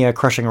Sardinia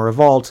crushing a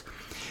revolt,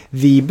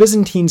 the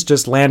Byzantines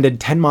just landed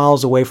 10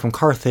 miles away from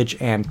Carthage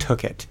and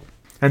took it.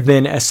 And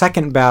then a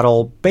second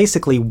battle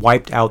basically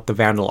wiped out the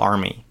Vandal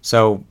army.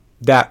 So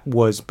that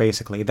was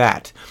basically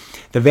that.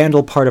 The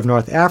Vandal part of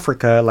North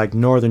Africa, like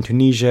northern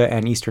Tunisia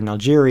and eastern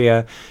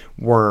Algeria,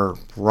 were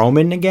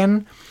Roman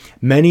again.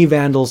 Many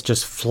Vandals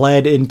just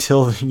fled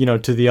until,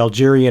 to the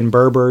Algerian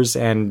Berbers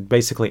and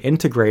basically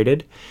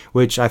integrated,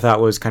 which I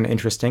thought was kind of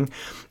interesting.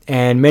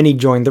 And many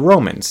joined the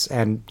Romans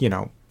and,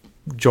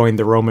 joined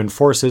the Roman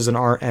forces and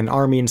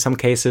army in some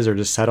cases, or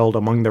just settled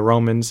among the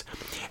Romans,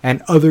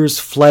 and others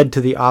fled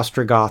to the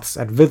Ostrogoths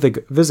and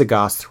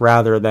Visigoths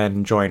rather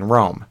than join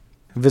Rome.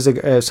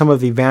 Some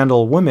of the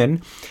Vandal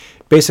women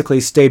basically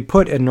stayed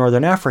put in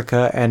northern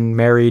Africa and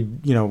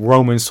married,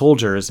 Roman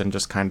soldiers and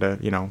just kind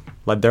of,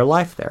 led their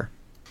life there.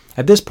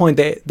 At this point,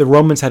 the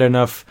Romans had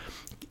enough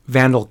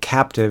Vandal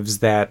captives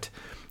that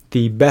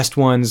the best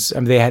ones,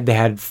 they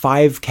had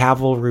 5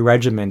 cavalry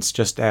regiments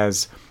just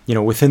as,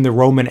 within the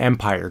Roman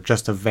Empire,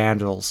 just of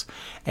Vandals.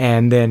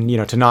 And then,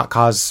 to not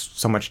cause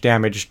so much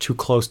damage too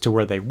close to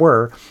where they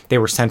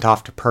were sent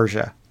off to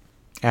Persia.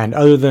 And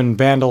other than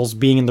Vandals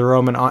being in the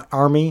Roman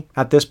army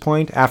at this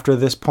point, after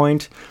this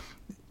point,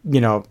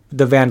 the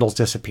Vandals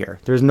disappear.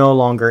 There's no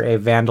longer a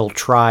Vandal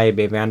tribe,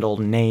 a Vandal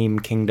name,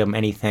 kingdom,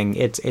 anything.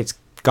 It's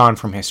gone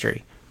from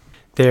history.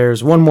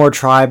 There's one more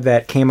tribe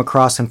that came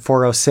across in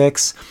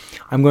 406.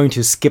 I'm going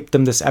to skip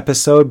them this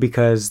episode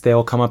because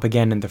they'll come up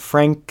again in the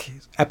Frank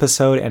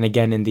episode and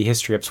again in the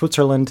History of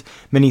Switzerland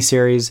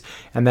miniseries,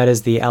 and that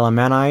is the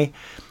Alemanni.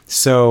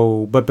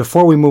 But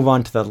before we move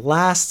on to the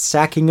last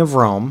sacking of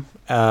Rome,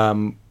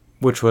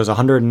 which was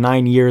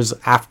 109 years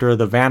after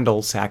the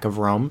Vandal sack of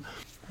Rome,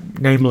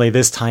 namely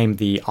this time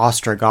the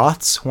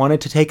Ostrogoths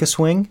wanted to take a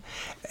swing.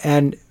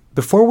 And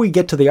before we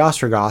get to the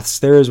Ostrogoths,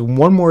 there is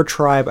one more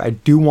tribe I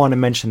do want to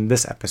mention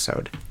this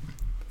episode,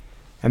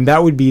 and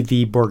that would be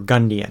the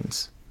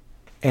Burgundians.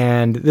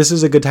 And this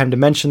is a good time to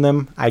mention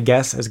them, I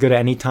guess, as good at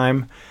any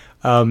time,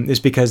 is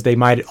because they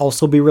might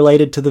also be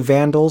related to the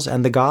Vandals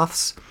and the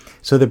Goths.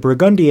 So the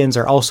Burgundians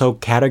are also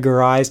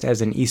categorized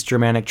as an East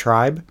Germanic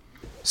tribe.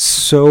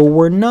 So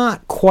we're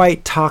not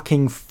quite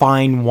talking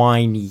fine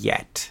wine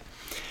yet.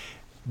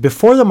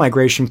 Before the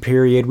migration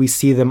period, we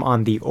see them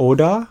on the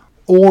Oder,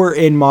 or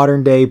in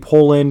modern-day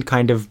Poland,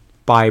 kind of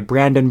by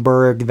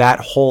Brandenburg. That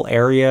whole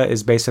area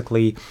is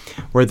basically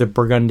where the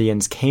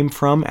Burgundians came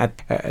from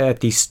at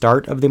the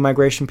start of the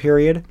migration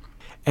period.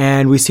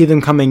 And we see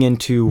them coming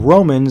into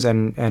Romans,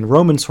 and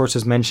Roman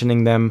sources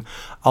mentioning them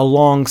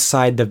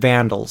alongside the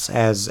Vandals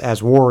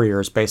as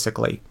warriors,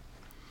 basically.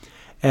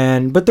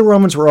 But the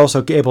Romans were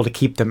also able to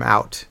keep them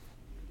out.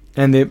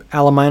 And the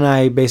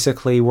Alemanni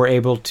basically were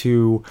able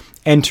to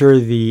enter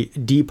the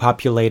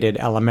depopulated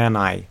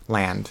Alemanni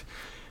land.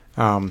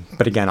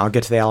 But again, I'll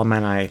get to the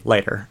Alemanni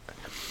later.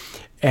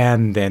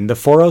 And then the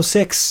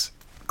 406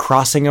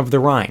 crossing of the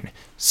Rhine.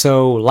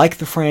 So like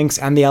the Franks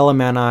and the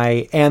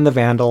Alemanni and the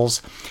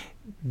Vandals,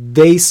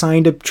 they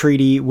signed a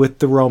treaty with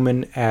the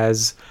Roman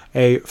as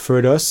a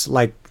feudos,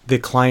 like the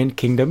client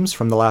kingdoms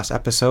from the last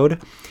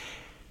episode.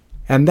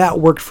 And that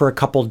worked for a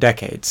couple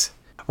decades.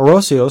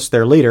 Orosius,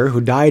 their leader,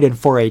 who died in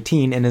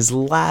 418, in his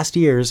last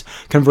years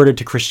converted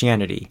to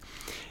Christianity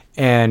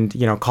and,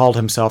 called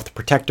himself the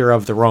protector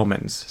of the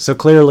Romans. So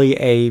clearly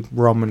a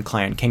Roman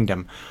client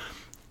kingdom.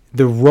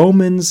 The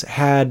Romans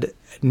had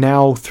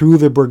now, through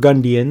the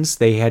Burgundians,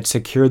 they had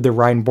secured the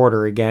Rhine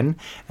border again,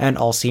 and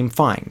all seemed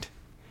fine.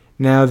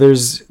 Now,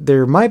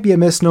 there might be a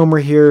misnomer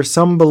here.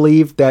 Some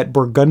believe that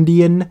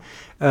Burgundian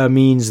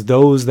means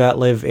those that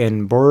live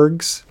in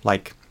burgs,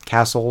 like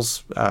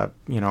castles, but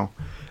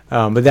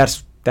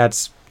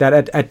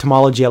that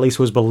etymology at least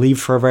was believed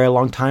for a very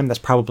long time. That's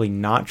probably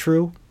not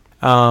true.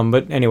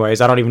 But anyways,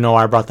 I don't even know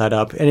why I brought that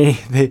up. And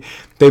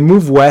they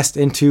moved west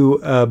into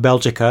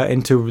Belgica,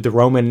 into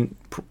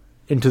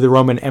the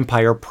Roman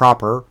Empire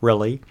proper,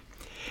 really.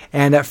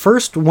 And at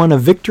first won a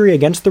victory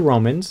against the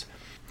Romans,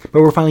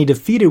 but were finally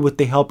defeated with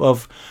the help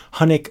of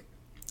Hunnic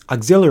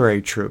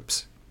auxiliary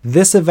troops.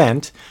 This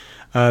event,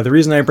 the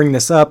reason I bring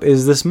this up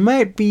is this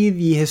might be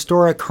the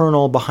historic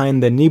kernel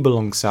behind the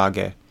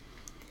Nibelungensage.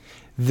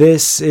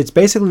 It's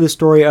basically the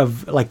story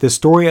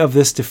of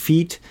this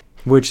defeat,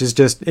 which is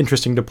just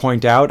interesting to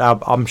point out.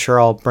 I'm sure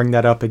I'll bring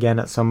that up again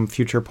at some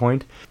future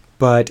point.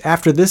 But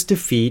after this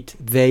defeat,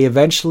 they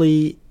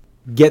eventually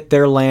get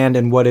their land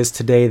in what is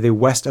today the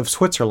west of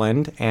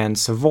Switzerland and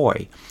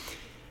Savoy.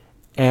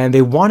 And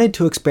they wanted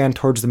to expand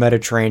towards the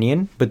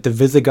Mediterranean, but the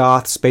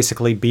Visigoths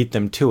basically beat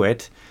them to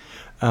it.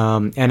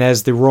 And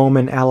as the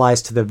Roman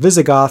allies to the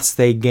Visigoths,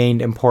 they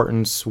gained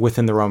importance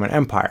within the Roman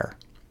Empire.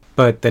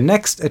 But the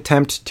next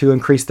attempt to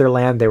increase their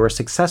land, they were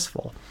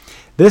successful.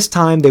 This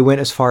time they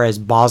went as far as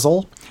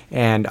Basel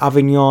and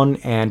Avignon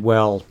and,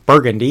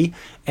 Burgundy,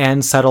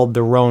 and settled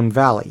the Rhone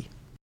Valley.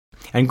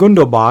 And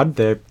Gundobad,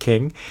 the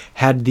king,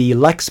 had the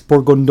Lex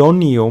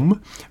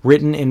Burgundonium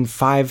written in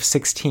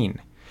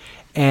 516.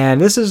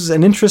 And this is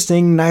an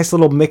interesting, nice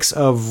little mix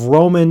of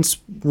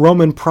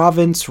Roman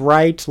province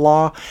right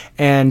law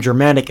and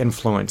Germanic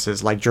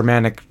influences, like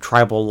Germanic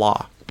tribal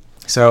law.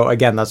 So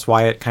again, that's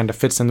why it kind of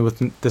fits in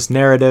with this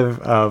narrative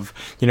of,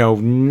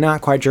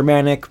 not quite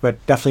Germanic,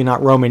 but definitely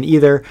not Roman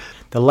either.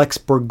 The Lex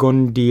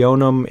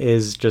Burgundionum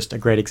is just a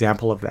great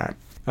example of that.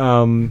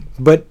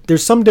 But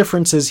there's some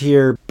differences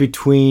here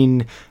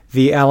between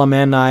the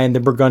Alemanni and the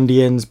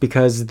Burgundians,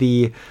 because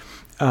the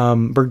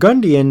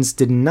Burgundians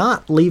did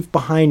not leave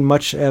behind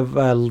much of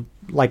a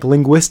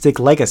linguistic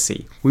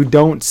legacy. We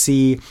don't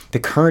see the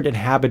current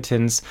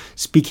inhabitants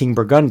speaking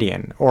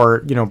Burgundian, or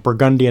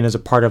Burgundian as a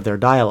part of their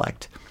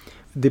dialect.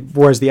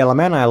 Whereas the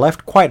Alemanni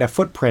left quite a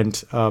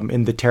footprint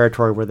in the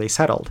territory where they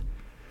settled.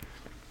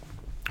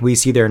 We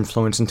see their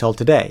influence until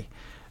today.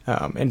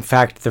 In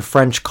fact, the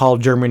French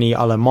called Germany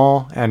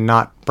Allemand and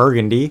not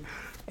Burgundy,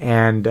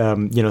 and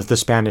the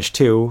Spanish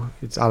too.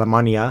 It's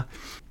Alemania.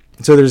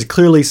 So there's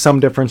clearly some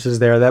differences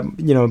there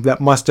that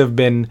must have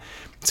been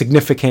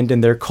significant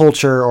in their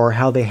culture or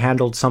how they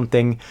handled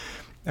something.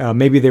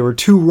 Maybe they were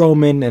too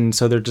Roman, and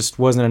so there just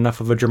wasn't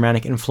enough of a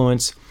Germanic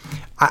influence.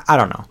 I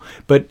don't know.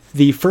 But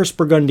the first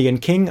Burgundian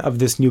king of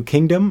this new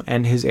kingdom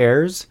and his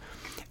heirs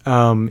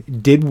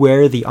did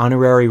wear the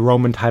honorary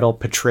Roman title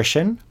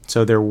patrician.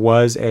 So there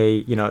was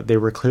they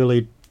were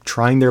clearly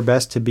trying their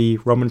best to be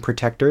Roman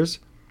protectors.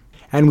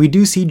 And we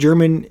do see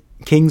German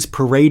kings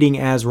parading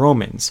as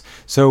Romans.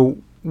 So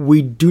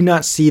we do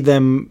not see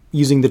them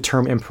using the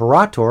term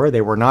imperator.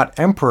 They were not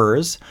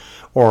emperors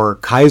or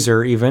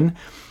Kaiser even,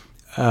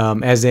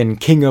 as in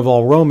king of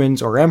all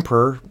Romans or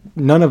emperor.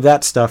 None of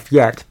that stuff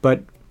yet,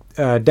 but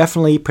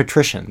definitely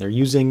patrician. They're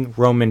using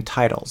Roman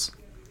titles.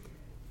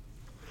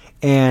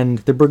 And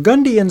the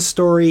Burgundian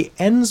story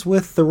ends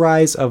with the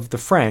rise of the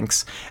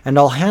Franks, and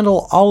I'll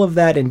handle all of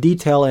that in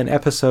detail in an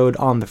episode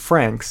on the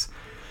Franks.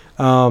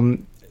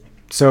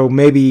 So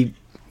maybe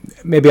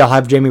I'll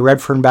have Jamie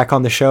Redfern back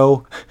on the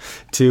show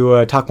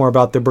to talk more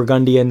about the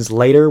Burgundians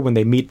later when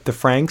they meet the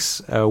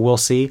Franks. We'll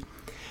see.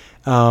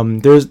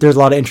 There's a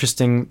lot of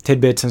interesting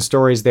tidbits and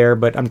stories there,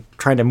 but I'm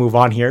trying to move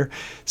on here.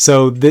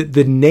 So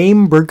the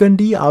name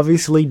Burgundy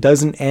obviously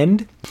doesn't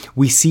end.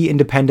 We see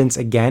independence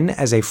again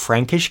as a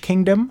Frankish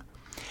kingdom,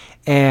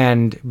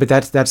 but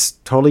that's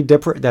totally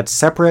different. That's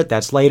separate.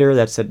 That's later.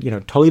 That's a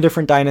totally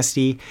different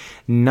dynasty.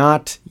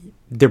 Not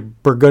the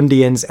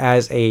Burgundians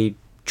as a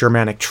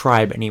Germanic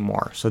tribe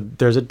anymore. So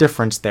there's a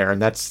difference there,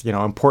 and that's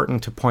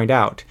important to point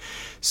out.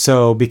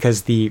 So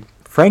because the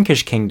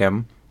Frankish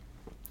kingdom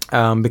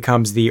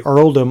becomes the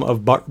earldom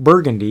of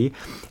Burgundy,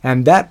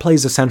 and that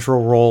plays a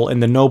central role in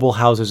the noble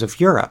houses of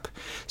Europe.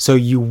 So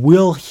you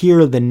will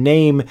hear the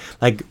name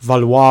like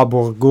Valois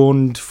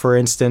Burgund, for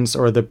instance,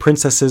 or the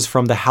princesses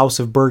from the House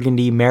of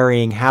Burgundy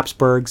marrying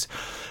Habsburgs.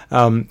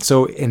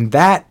 So in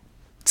that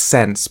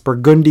sense,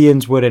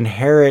 Burgundians would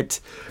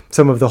inherit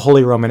some of the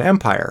Holy Roman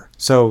Empire.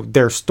 So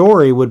their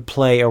story would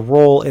play a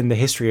role in the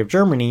history of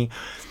Germany,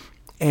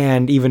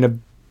 and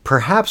even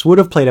perhaps would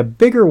have played a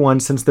bigger one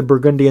since the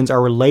Burgundians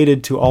are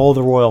related to all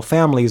the royal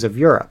families of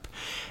Europe.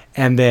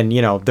 And then,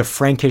 the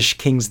Frankish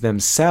kings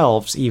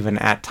themselves even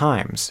at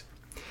times.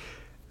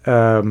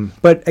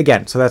 But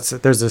again, so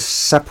there's a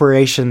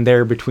separation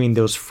there between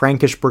those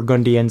Frankish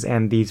Burgundians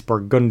and these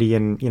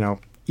Burgundian,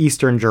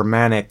 Eastern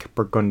Germanic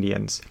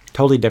Burgundians.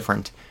 Totally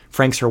different.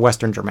 Franks are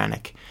Western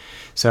Germanic.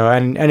 So,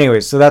 and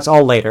anyways, so that's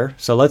all later.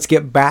 So let's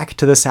get back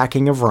to the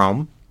sacking of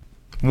Rome.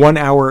 1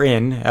 hour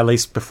in, at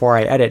least before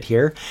I edit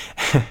here.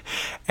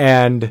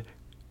 And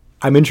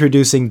I'm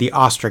introducing the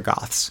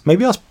Ostrogoths.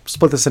 Maybe I'll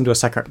split this into a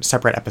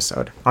separate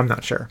episode. I'm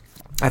not sure.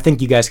 I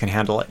think you guys can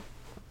handle it.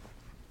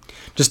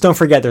 Just don't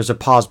forget there's a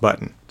pause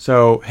button.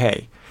 So,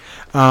 hey.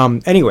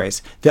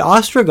 Anyways, the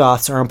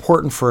Ostrogoths are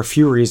important for a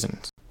few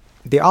reasons.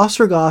 The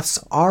Ostrogoths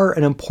are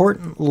an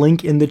important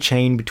link in the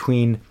chain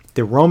between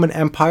the Roman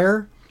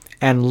Empire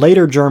and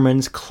later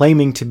Germans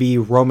claiming to be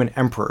Roman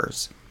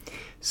emperors.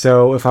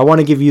 So if I want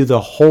to give you the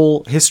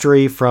whole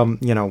history from,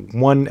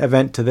 one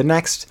event to the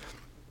next,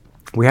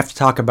 we have to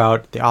talk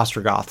about the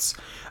Ostrogoths.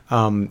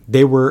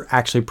 They were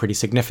actually pretty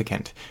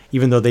significant.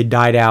 Even though they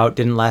died out,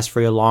 didn't last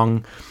very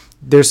long,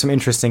 there's some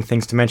interesting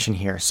things to mention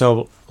here.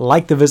 So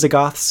like the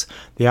Visigoths,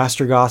 the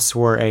Ostrogoths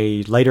were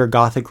a later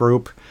Gothic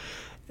group.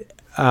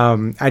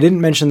 I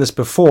didn't mention this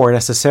before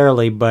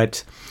necessarily,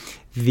 but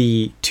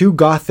the two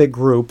Gothic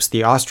groups,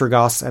 the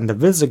Ostrogoths and the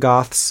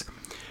Visigoths,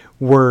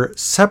 were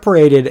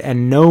separated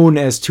and known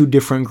as two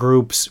different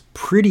groups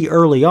pretty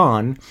early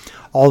on,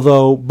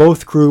 although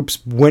both groups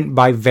went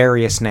by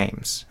various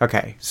names.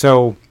 Okay,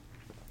 so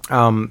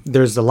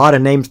there's a lot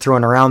of names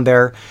thrown around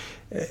there,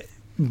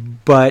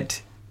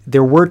 but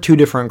there were two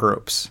different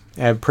groups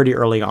pretty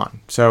early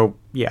on. So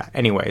yeah,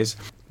 anyways,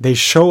 they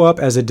show up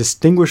as a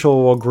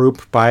distinguishable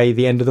group by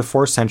the end of the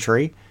 4th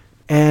century,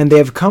 and they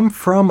have come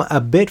from a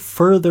bit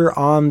further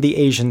on the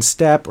Asian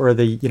steppe, or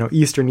the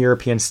Eastern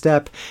European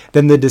steppe,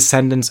 than the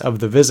descendants of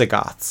the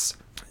Visigoths.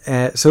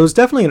 So it's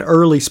definitely an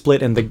early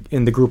split in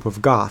the group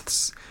of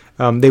Goths.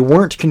 They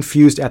weren't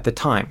confused at the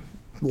time.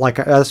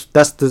 That's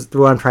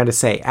what I'm trying to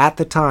say. At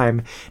the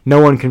time, no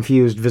one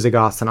confused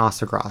Visigoths and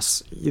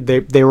Ostrogoths.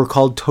 They were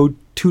called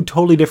two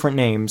totally different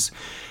names,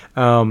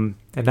 and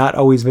not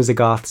always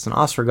Visigoths and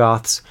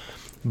Ostrogoths,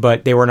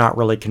 but they were not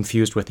really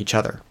confused with each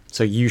other.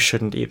 So you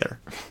shouldn't either.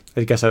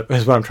 I guess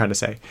that's what I'm trying to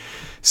say.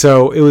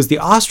 So it was the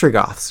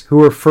Ostrogoths who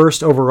were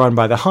first overrun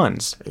by the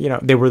Huns.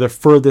 They were the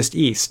furthest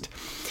east.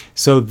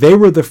 So they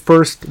were the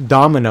first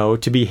domino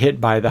to be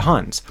hit by the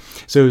Huns.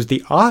 So it was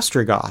the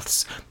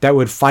Ostrogoths that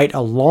would fight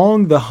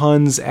along the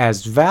Huns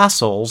as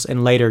vassals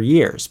in later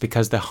years,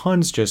 because the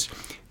Huns just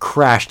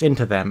crashed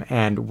into them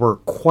and were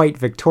quite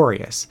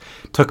victorious.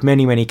 Took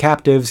many, many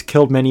captives,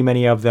 killed many,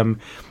 many of them,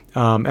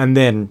 and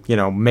then,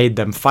 made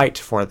them fight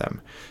for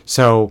them.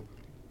 So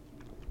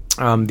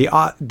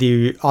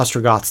the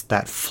Ostrogoths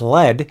that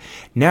fled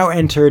now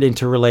entered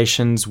into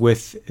relations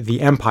with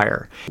the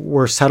empire,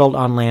 were settled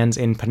on lands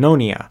in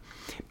Pannonia,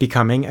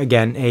 becoming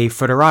again a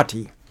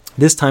foederati,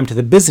 this time to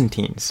the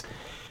Byzantines.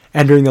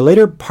 And during the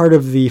later part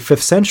of the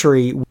 5th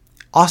century,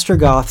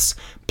 Ostrogoths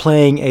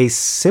playing a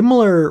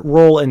similar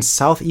role in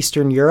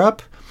southeastern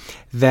Europe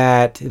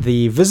that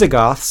the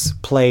Visigoths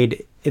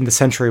played in the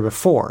century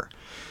before.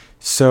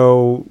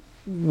 So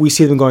we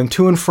see them going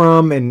to and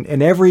from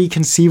in every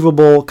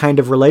conceivable kind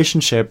of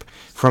relationship,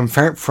 from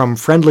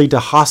friendly to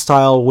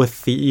hostile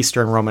with the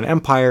Eastern Roman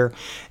Empire,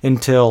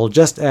 until,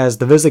 just as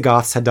the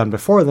Visigoths had done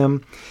before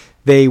them,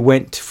 they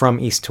went from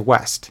east to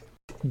west.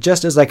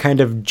 Just as I kind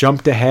of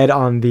jumped ahead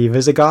on the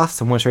Visigoths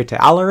and went straight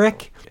to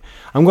Alaric,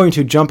 I'm going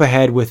to jump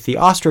ahead with the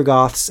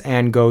Ostrogoths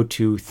and go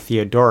to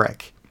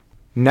Theodoric.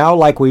 Now,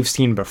 like we've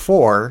seen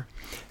before,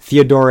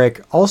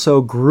 Theodoric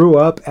also grew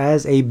up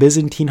as a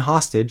Byzantine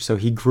hostage, so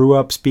he grew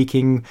up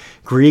speaking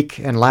Greek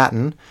and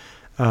Latin,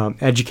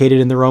 educated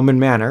in the Roman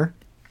manner.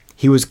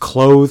 He was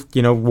clothed,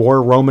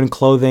 wore Roman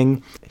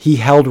clothing. He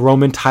held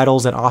Roman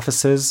titles and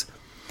offices,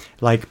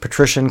 like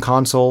patrician,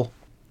 consul,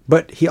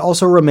 but he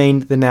also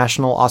remained the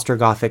national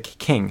Ostrogothic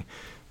king.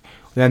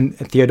 Then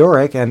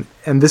Theodoric, and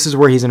this is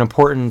where he's an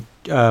important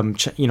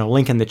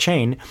link in the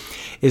chain,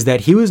 is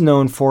that he was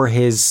known for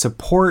his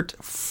support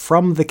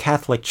from the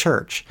Catholic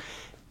Church,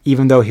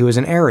 even though he was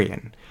an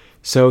Arian.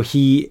 So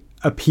he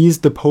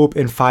appeased the Pope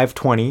in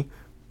 520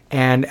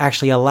 and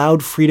actually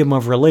allowed freedom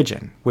of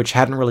religion, which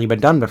hadn't really been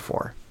done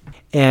before.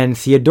 And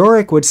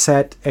Theodoric would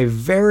set a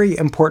very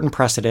important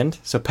precedent,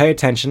 so pay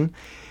attention.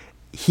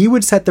 He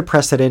would set the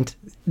precedent.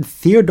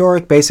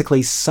 Theodoric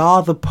basically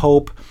saw the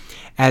Pope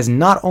as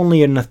not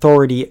only an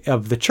authority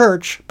of the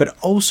church, but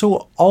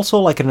also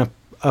like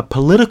a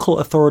political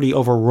authority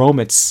over Rome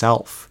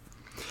itself.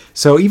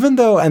 So even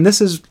though, and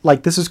this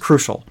is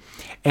crucial,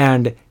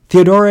 and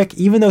Theodoric,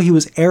 even though he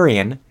was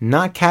Arian,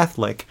 not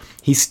Catholic,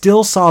 he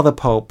still saw the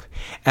Pope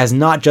as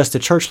not just a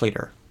church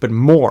leader, but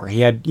more.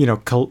 He had,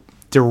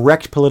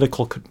 direct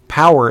political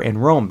power in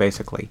Rome,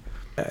 basically.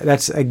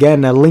 That's,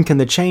 again, a link in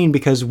the chain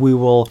because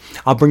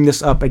I'll bring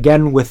this up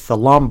again with the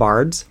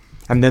Lombards,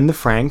 and then the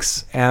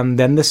Franks, and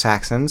then the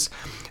Saxons.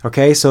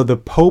 Okay, so the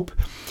Pope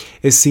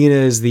is seen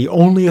as the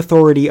only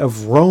authority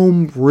of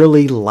Rome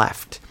really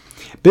left.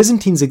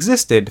 Byzantines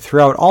existed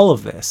throughout all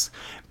of this,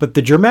 but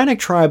the Germanic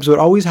tribes would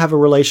always have a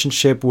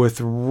relationship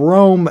with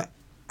Rome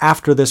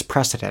after this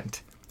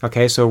precedent.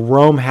 Okay, so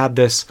Rome had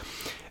this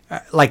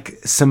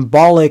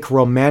symbolic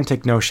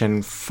romantic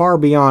notion far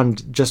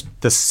beyond just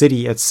the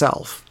city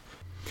itself.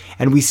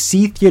 And we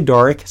see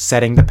Theodoric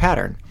setting the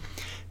pattern.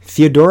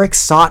 Theodoric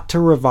sought to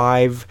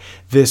revive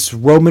this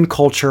Roman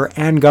culture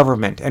and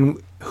government.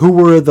 And who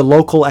were the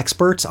local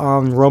experts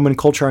on Roman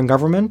culture and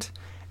government?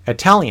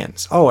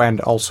 Italians. Oh, and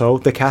also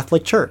the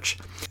Catholic Church.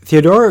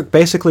 Theodoric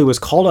basically was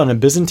called on a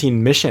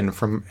Byzantine mission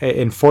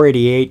in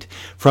 488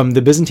 from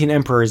the Byzantine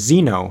Emperor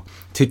Zeno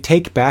to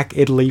take back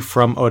Italy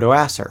from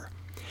Odoacer.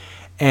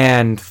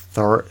 And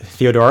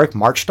Theodoric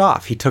marched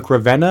off. He took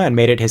Ravenna and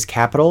made it his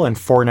capital in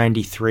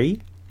 493.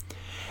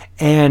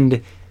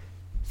 And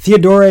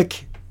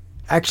Theodoric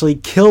actually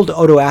killed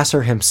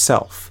Odoacer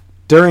himself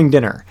during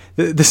dinner.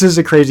 This is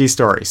a crazy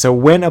story. So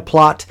when a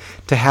plot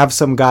to have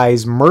some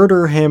guys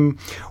murder him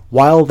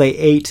while they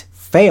ate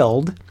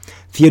failed,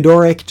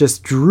 Theodoric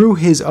just drew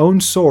his own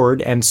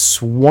sword and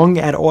swung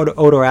at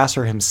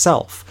Odoacer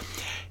himself.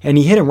 And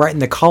he hit him right in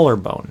the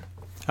collarbone.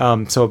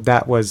 So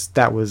that was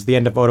the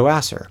end of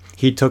Odoacer.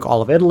 He took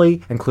all of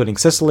Italy, including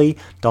Sicily,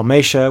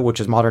 Dalmatia, which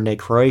is modern-day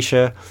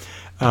Croatia,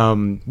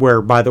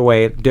 where, by the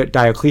way,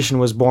 Diocletian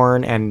was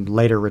born and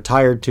later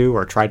retired to,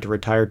 or tried to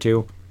retire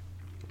to.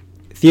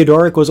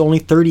 Theodoric was only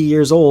 30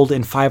 years old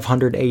in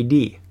 500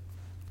 AD.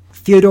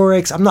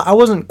 Theodoric's, I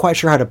wasn't quite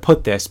sure how to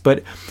put this,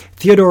 but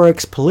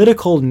Theodoric's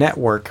political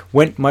network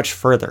went much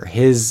further.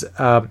 His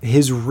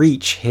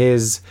reach,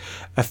 his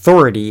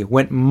authority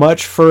went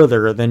much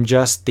further than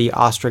just the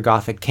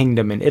Ostrogothic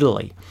kingdom in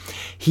Italy.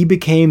 He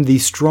became the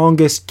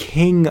strongest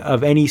king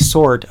of any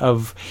sort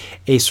of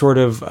a sort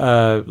of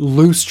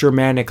loose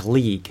Germanic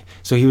league.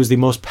 So he was the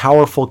most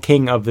powerful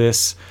king of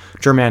this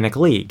Germanic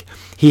league.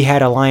 He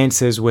had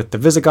alliances with the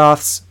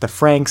Visigoths, the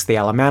Franks, the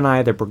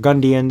Alemanni, the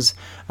Burgundians.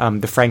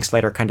 The Franks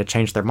later kind of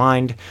changed their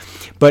mind.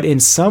 But in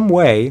some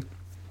way,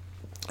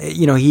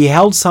 he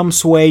held some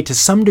sway to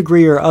some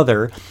degree or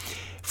other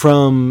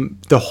from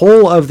the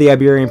whole of the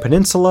Iberian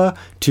Peninsula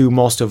to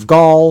most of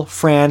Gaul,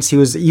 France. He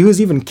was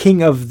even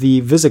king of the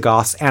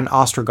Visigoths and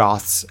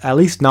Ostrogoths, at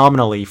least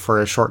nominally, for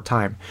a short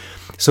time.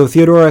 So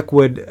Theodoric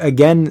would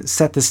again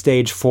set the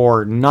stage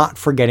for not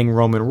forgetting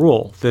Roman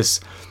rule, this,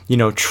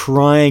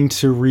 trying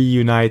to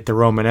reunite the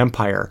Roman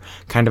Empire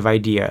kind of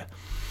idea.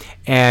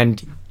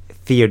 And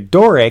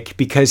Theodoric,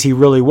 because he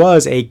really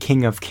was a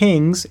king of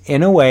kings,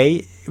 in a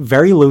way,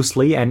 very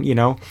loosely, and,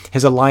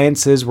 his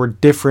alliances were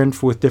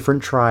different with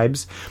different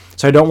tribes.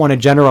 So I don't want to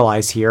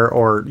generalize here,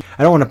 or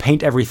I don't want to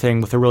paint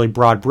everything with a really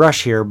broad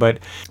brush here, but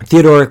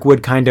Theodoric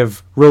would kind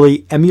of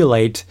really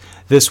emulate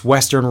this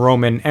Western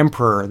Roman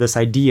emperor, this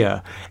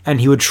idea,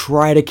 and he would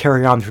try to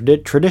carry on the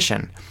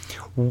tradition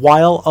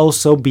while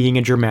also being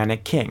a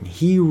Germanic king.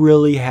 He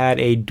really had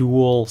a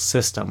dual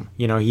system.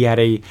 He had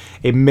a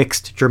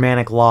mixed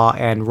Germanic law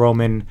and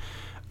Roman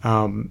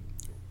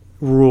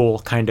rule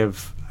kind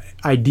of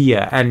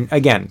idea. And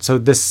again, so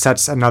this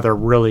sets another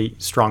really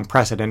strong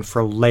precedent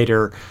for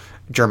later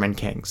German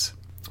kings.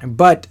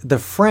 But the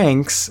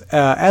Franks,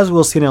 as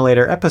we'll see in a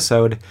later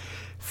episode,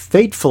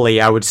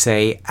 fatefully, I would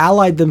say,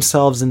 allied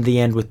themselves in the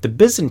end with the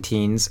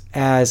Byzantines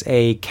as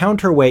a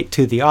counterweight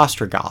to the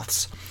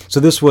Ostrogoths. So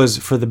this was,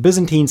 for the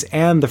Byzantines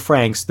and the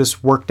Franks,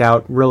 this worked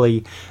out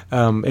really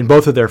in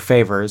both of their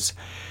favors.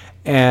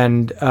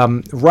 And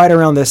right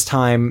around this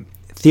time,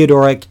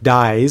 Theodoric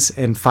dies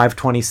in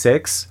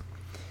 526.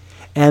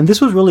 And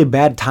this was really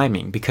bad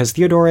timing because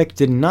Theodoric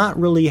did not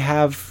really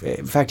have,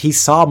 in fact, he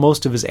saw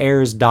most of his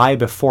heirs die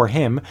before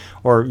him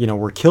or,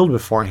 were killed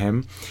before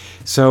him.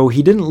 So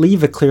he didn't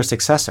leave a clear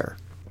successor.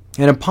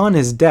 And upon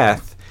his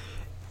death,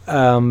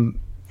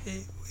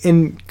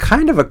 in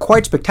kind of a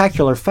quite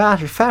spectacular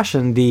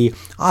fashion, the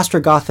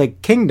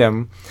Ostrogothic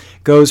kingdom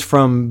goes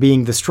from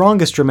being the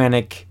strongest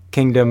Germanic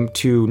kingdom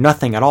to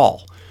nothing at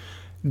all.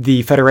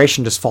 The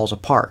federation just falls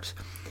apart.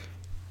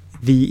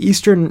 The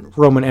Eastern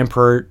Roman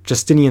Emperor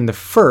Justinian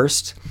I,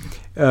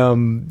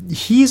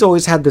 he's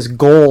always had this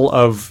goal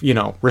of,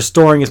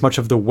 restoring as much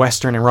of the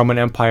Western and Roman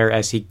Empire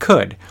as he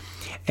could.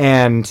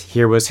 And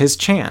here was his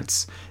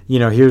chance.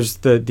 Here's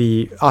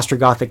the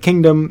Ostrogothic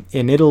kingdom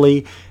in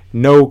Italy.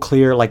 No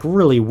clear,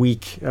 really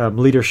weak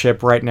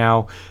leadership right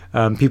now.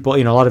 People,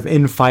 a lot of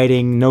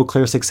infighting, no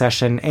clear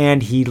succession,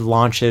 and he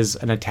launches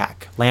an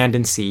attack, land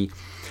and sea.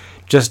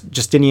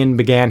 Justinian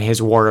began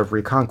his war of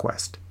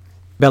reconquest.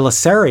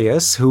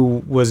 Belisarius,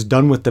 who was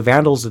done with the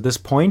Vandals at this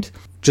point,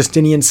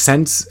 Justinian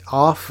sends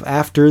off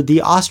after the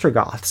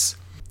Ostrogoths.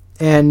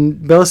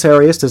 And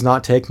Belisarius does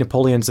not take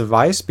Napoleon's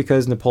advice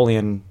because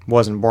Napoleon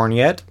wasn't born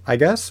yet, I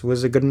guess,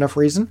 was a good enough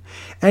reason.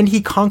 And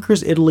he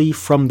conquers Italy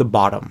from the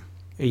bottom.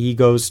 He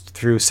goes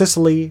through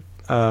Sicily,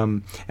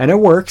 and it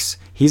works.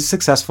 He's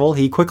successful.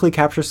 He quickly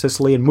captures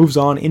Sicily and moves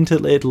on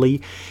into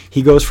Italy.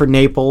 He goes for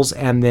Naples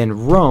and then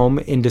Rome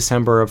in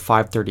December of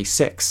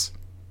 536.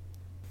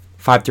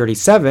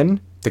 537,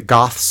 the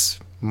Goths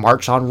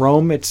march on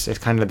Rome. It's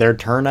kind of their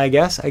turn, I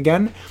guess,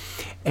 again.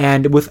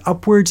 And with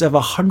upwards of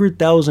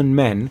 100,000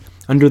 men,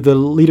 under the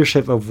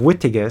leadership of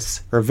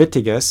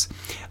Witigis,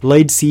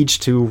 laid siege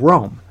to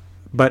Rome,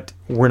 but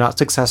were not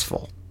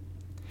successful.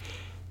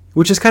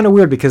 Which is kind of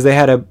weird because they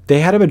had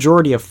a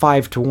majority of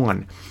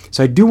 5-1.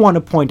 So I do want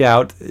to point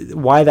out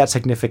why that's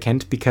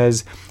significant,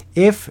 because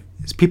if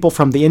people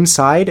from the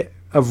inside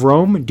of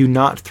Rome do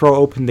not throw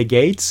open the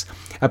gates,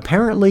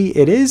 apparently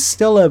it is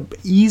still a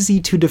easy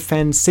to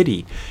defend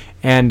city.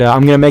 And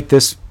I'm going to make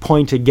this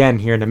point again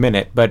here in a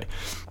minute, but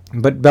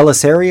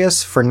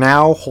Belisarius for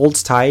now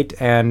holds tight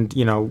and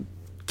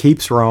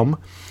keeps Rome.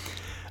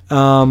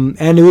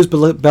 And it was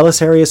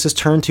Belisarius'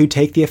 turn to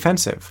take the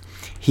offensive.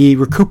 He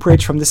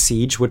recuperates from the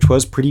siege, which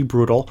was pretty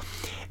brutal,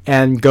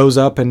 and goes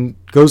off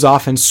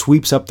and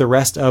sweeps up the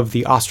rest of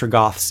the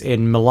Ostrogoths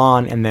in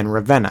Milan and then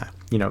Ravenna,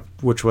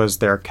 which was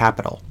their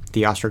capital,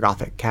 the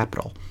Ostrogothic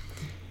capital.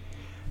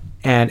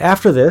 And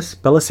after this,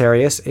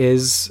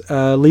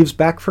 Belisarius leaves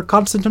back for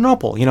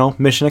Constantinople.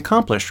 Mission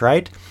accomplished,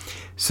 right?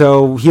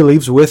 So he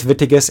leaves with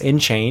Witigis in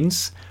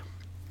chains,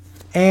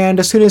 and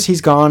as soon as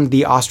he's gone,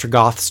 the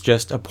Ostrogoths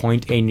just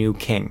appoint a new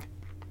king.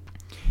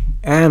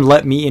 And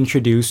let me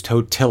introduce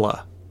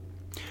Totila,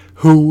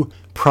 who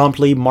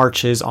promptly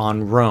marches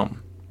on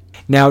Rome.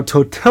 Now,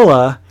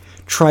 Totila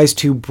tries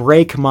to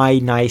break my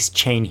nice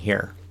chain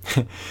here.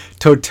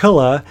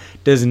 Totila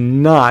does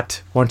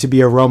not want to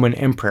be a Roman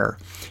emperor.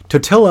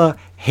 Totila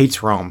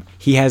hates Rome.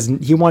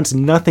 He wants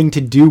nothing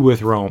to do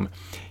with Rome.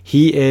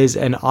 He is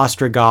an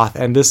Ostrogoth,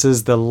 and this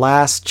is the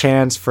last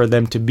chance for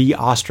them to be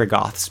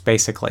Ostrogoths,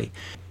 basically.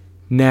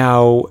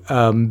 Now,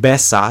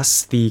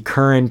 Bessas, the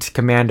current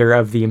commander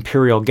of the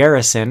imperial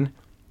garrison,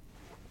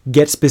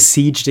 gets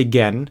besieged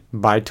again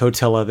by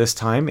Totila this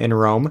time in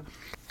Rome.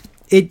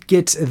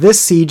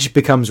 This siege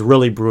becomes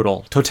really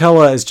brutal.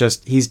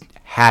 Totila he's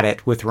had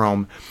it with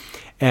Rome.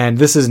 And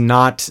this is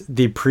not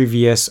the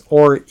previous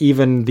or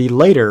even the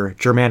later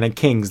Germanic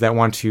kings that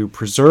want to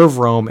preserve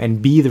Rome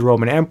and be the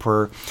Roman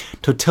emperor.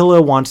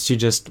 Totila wants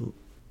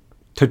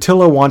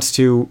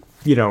to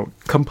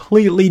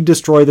completely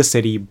destroy the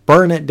city,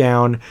 burn it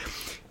down,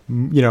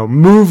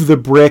 move the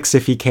bricks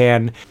if he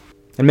can,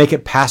 and make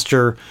it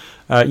pasture,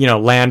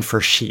 land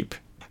for sheep.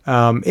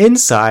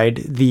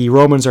 Inside, the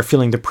Romans are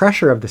feeling the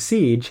pressure of the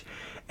siege,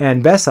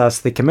 and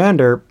Bessas, the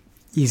commander,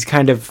 he's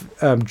kind of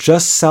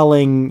just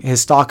selling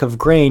his stock of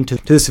grain to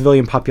the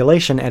civilian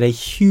population at a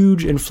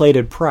huge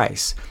inflated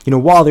price,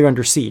 while they're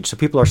under siege. So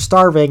people are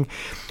starving,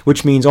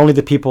 which means only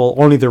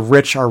the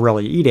rich are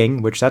really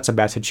eating, which that's a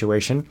bad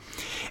situation.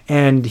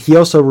 And he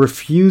also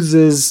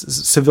refuses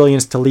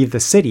civilians to leave the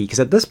city, because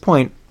at this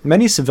point,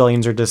 many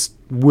civilians are just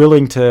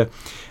willing to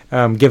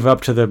give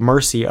up to the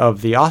mercy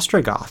of the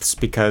Ostrogoths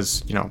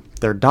because,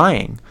 they're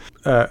dying.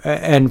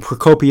 And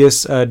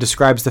Procopius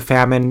describes the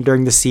famine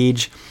during the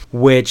siege,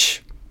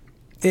 which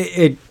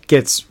it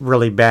gets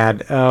really bad.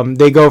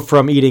 They go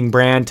from eating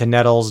bran to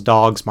nettles,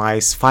 dogs,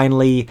 mice,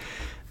 finally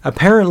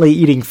apparently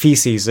eating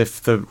feces,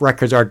 if the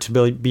records are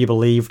to be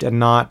believed and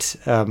not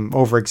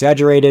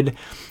over-exaggerated.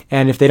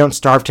 And if they don't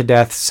starve to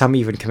death, some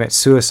even commit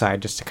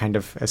suicide just to kind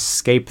of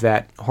escape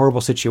that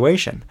horrible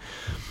situation.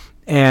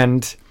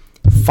 And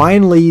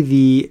finally,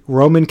 the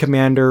Roman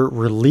commander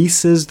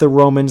releases the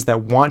Romans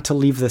that want to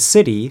leave the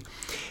city,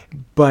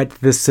 but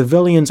the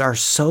civilians are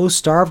so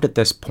starved at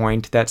this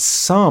point that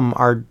some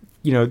are,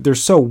 they're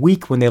so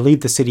weak when they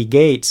leave the city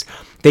gates,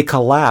 they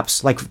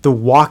collapse. Like the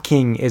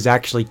walking is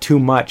actually too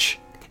much,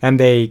 and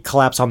they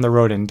collapse on the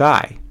road and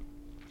die.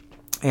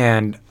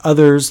 And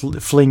others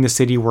fleeing the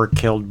city were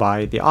killed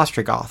by the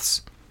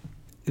Ostrogoths.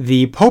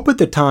 the Pope at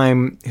the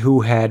time,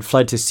 who had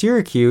fled to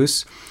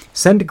Syracuse,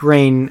 sent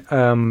grain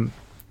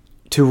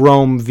to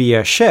Rome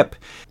via ship,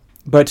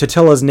 but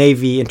Totila's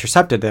navy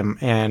intercepted them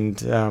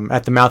and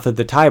at the mouth of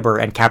the Tiber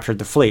and captured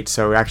the fleet.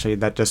 So actually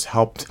that just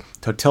helped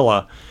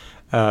Totila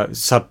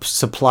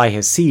supply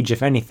his siege,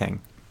 if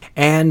anything.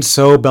 And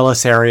so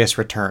Belisarius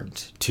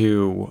returned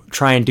to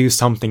try and do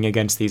something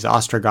against these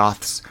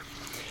Ostrogoths.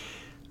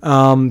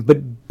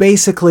 But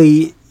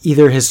basically,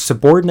 either his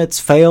subordinates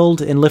failed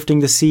in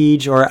lifting the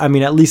siege, or,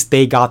 at least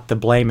they got the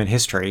blame in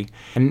history.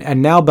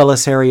 And now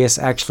Belisarius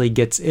actually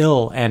gets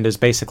ill and is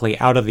basically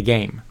out of the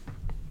game.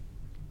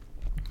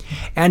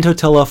 And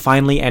Totila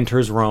finally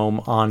enters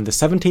Rome on the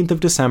 17th of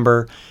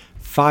December,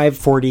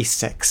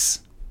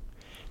 546.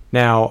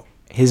 Now,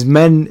 his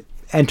men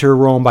enter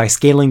Rome by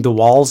scaling the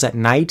walls at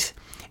night,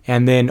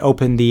 and then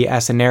open the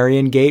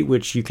Asinarian Gate,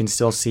 which you can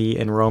still see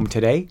in Rome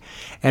today.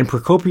 And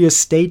Procopius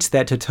states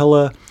that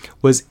Totila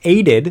was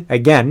aided,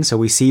 again, so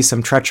we see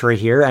some treachery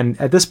here, and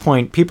at this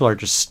point, people are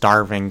just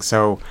starving,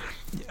 so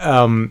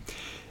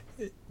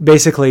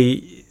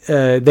basically,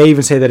 they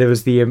even say that it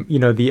was the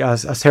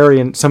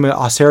some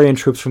Osarian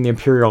troops from the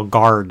Imperial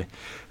Guard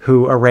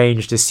who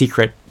arranged a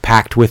secret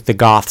pact with the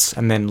Goths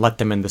and then let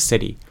them in the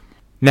city.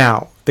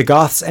 Now, the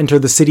Goths enter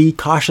the city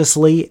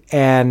cautiously,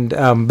 and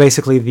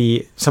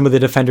basically some of the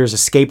defenders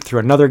escaped through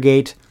another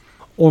gate.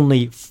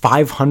 Only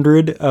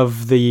 500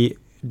 of the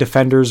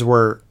defenders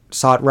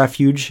sought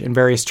refuge in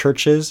various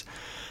churches,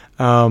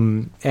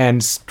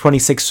 and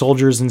 26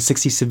 soldiers and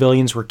 60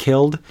 civilians were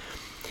killed.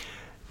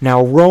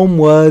 Now, Rome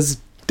was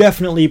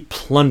definitely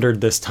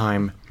plundered this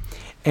time,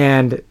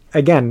 and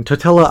again,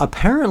 Totila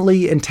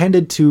apparently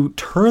intended to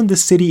turn the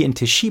city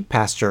into sheep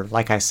pasture,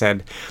 like I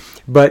said,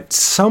 but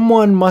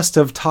someone must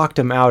have talked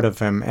him out of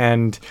him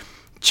and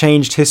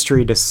changed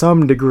history to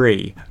some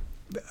degree,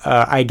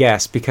 I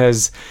guess,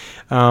 because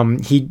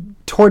he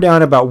tore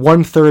down about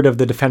 1/3 of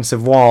the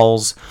defensive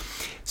walls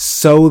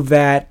so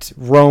that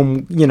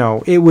Rome,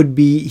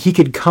 he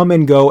could come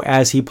and go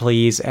as he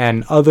please,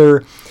 and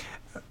other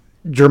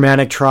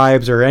Germanic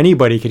tribes or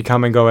anybody could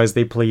come and go as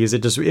they please.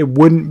 It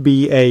wouldn't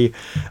be a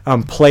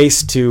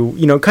place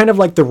to, kind of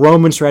like the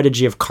Roman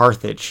strategy of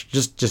Carthage,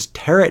 just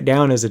tear it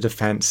down as a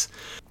defense.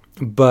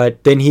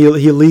 But then he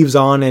leaves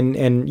on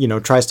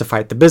and tries to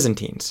fight the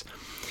Byzantines.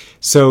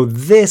 So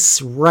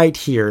this right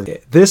here,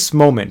 this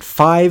moment,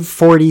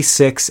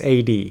 546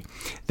 AD,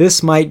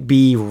 this might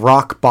be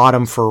rock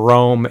bottom for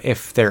Rome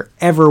if there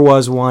ever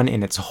was one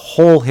in its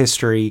whole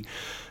history.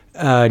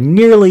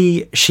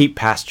 Nearly sheep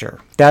pasture.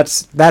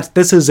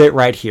 This is it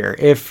right here.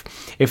 If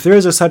there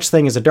is a such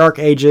thing as a Dark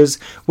Ages,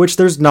 which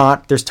there's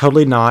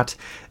totally not,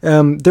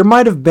 there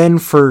might have been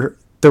for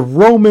the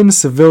Roman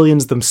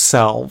civilians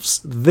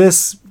themselves.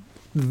 This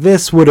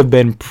would have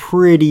been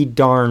pretty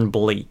darn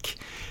bleak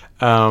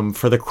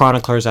for the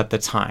chroniclers at the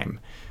time.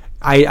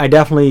 I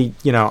definitely,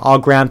 I'll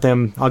grant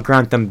them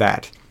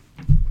that.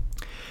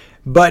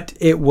 But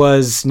it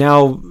was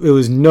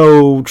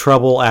no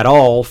trouble at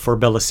all for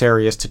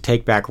Belisarius to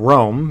take back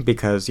Rome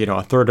because,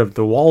 1/3 of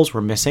the walls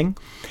were missing.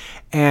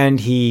 And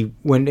he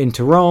went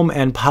into Rome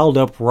and piled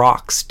up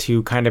rocks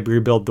to kind of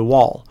rebuild the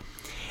wall.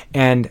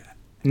 And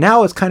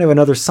now it's kind of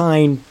another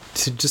sign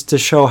to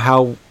show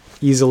how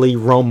easily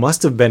Rome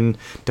must have been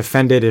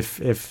defended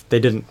if they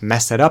didn't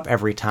mess it up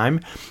every time,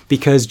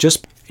 because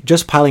just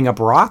piling up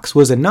rocks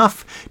was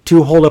enough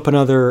to hold up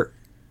another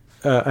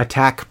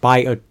attack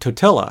by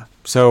Totila.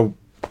 So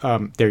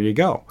there you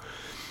go.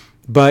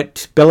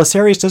 But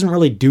Belisarius doesn't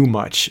really do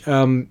much.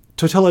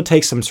 Totila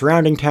takes some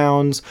surrounding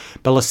towns,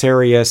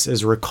 Belisarius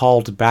is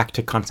recalled back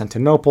to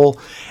Constantinople,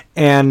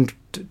 and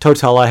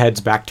Totila heads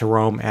back to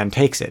Rome and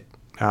takes it.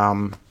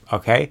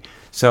 Okay,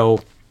 so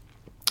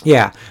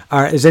yeah.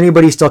 Is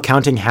anybody still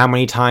counting how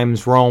many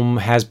times Rome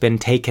has been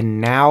taken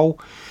now?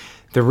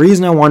 The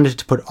reason I wanted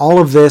to put all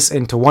of this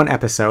into one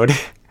episode,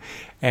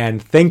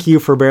 and thank you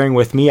for bearing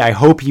with me. I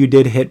hope you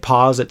did hit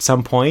pause at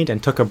some point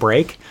and took a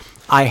break.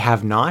 I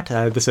have not.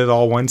 This is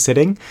all one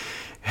sitting,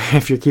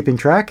 if you're keeping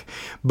track.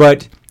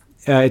 But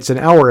it's an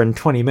hour and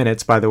 20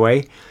 minutes, by the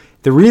way.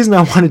 The reason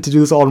I wanted to do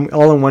this all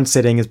in one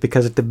sitting is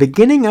because at the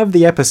beginning of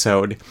the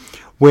episode,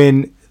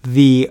 when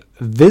the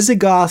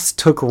Visigoths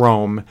took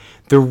Rome,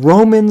 the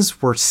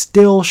Romans were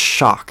still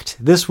shocked.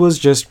 This was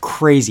just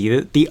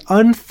crazy. The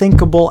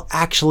unthinkable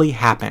actually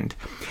happened.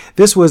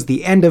 This was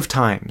the end of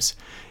times.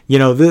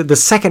 The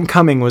second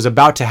coming was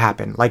about to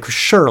happen. Like,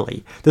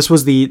 surely. This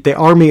was the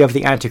army of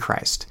the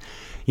Antichrist.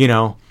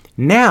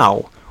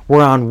 Now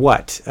we're on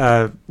what?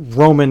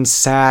 Roman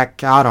sack,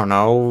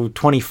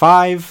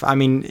 25?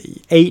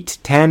 8,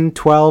 10,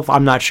 12?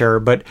 I'm not sure,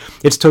 but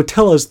it's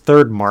Totila's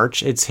third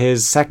march. It's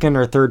his second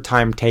or third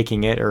time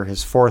taking it, or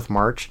his fourth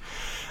march.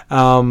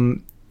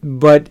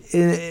 But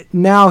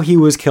now he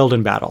was killed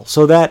in battle.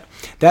 So that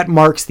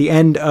marks the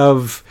end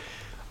of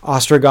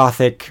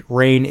Ostrogothic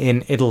reign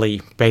in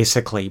Italy,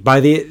 basically. By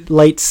the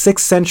late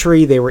 6th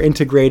century, they were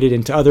integrated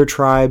into other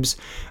tribes.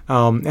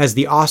 As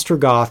the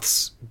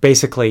Ostrogoths,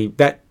 basically,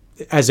 that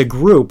as a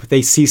group,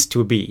 they ceased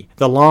to be.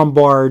 The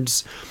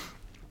Lombards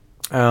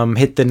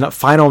hit the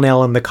final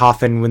nail in the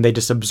coffin when they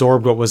just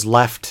absorbed what was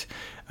left,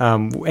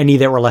 any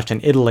that were left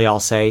in Italy, I'll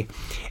say.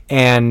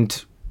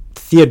 And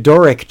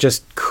Theodoric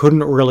just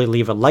couldn't really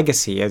leave a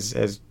legacy,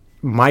 as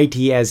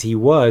mighty as he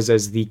was,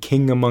 as the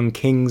king among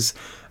kings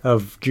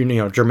of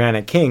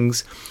Germanic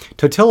kings.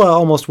 Totila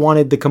almost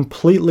wanted the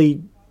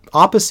completely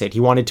opposite. He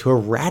wanted to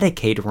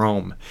eradicate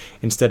Rome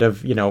instead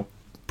of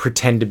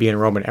pretend to be a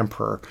Roman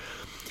emperor.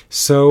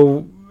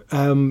 So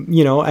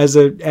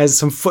as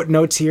some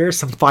footnotes here,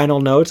 some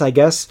final notes, I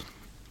guess,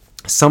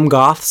 some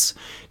Goths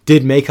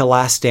did make a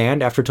last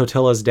stand after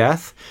Totila's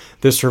death.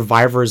 The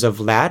survivors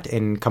of that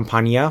in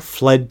Campania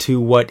fled to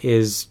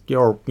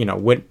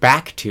went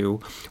back to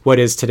what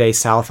is today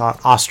South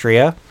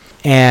Austria.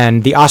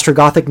 And the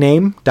Ostrogothic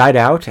name died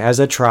out as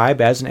a tribe,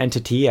 as an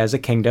entity, as a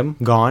kingdom,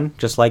 gone,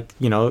 just like,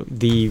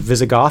 the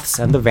Visigoths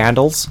and the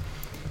Vandals.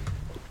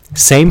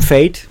 Same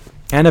fate,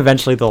 and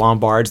eventually the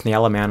Lombards and the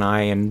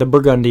Alemanni and the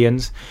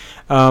Burgundians.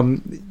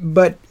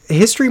 But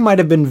history might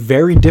have been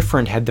very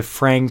different had the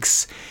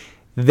Franks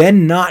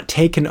then not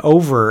taken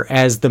over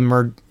as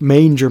the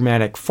main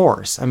Germanic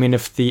force. I mean,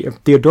 if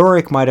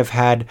Theodoric might have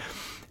had,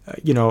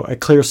 a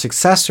clear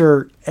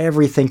successor,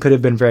 everything could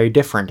have been very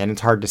different, and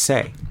it's hard to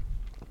say.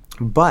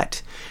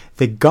 But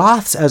the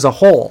Goths as a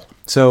whole,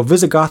 so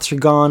Visigoths are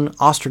gone,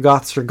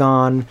 Ostrogoths are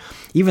gone,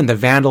 even the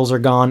Vandals are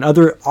gone,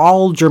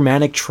 all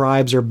Germanic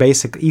tribes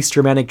East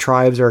Germanic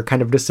tribes are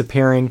kind of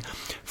disappearing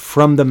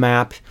from the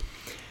map.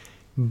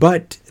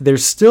 But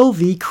there's still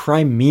the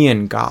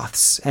Crimean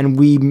Goths,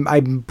 and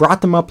I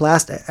brought them up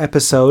last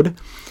episode,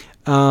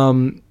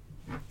 and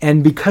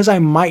because I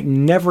might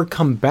never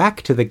come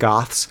back to the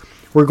Goths,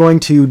 we're going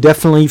to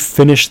definitely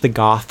finish the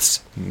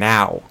Goths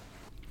now.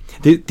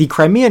 The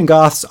Crimean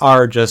Goths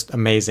are just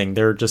amazing.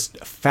 They're just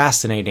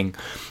fascinating,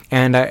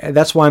 and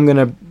that's why I'm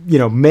going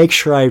to make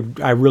sure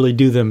I really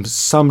do them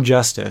some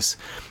justice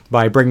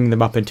by bringing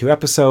them up in 2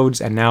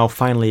 episodes, and now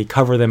finally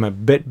cover them a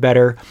bit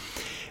better.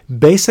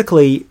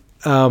 Basically,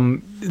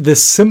 the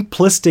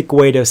simplistic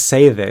way to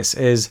say this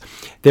is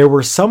there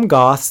were some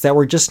Goths that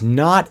were just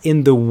not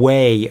in the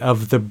way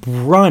of the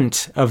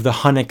brunt of the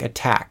Hunnic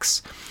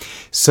attacks.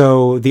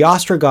 So the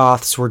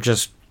Ostrogoths were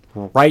just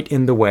right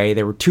in the way.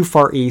 They were too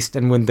far east,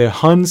 and when the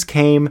Huns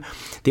came,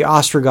 the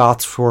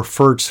Ostrogoths were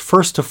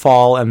first to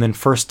fall and then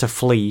first to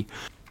flee.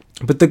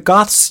 But the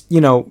Goths,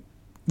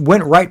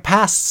 went right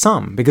past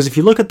some, because if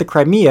you look at the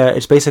Crimea,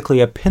 it's basically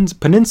a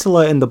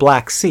peninsula in the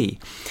Black Sea.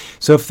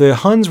 So if the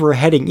Huns were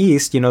heading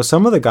east,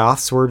 some of the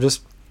Goths were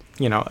just,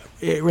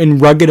 in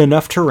rugged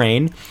enough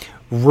terrain,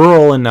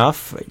 rural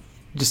enough,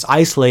 just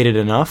isolated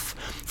enough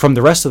from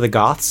the rest of the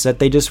Goths that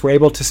they just were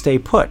able to stay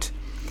put.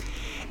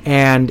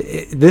 And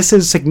this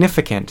is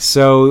significant.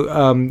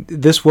 So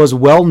this was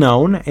well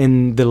known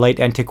in the late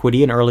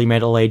antiquity and early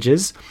Middle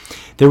Ages.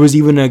 There was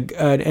even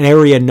an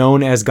area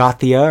known as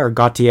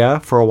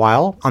Gotia for a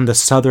while on the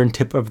southern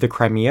tip of the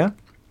Crimea.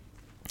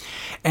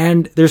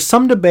 And there's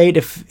some debate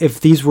if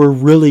these were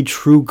really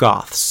true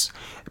Goths.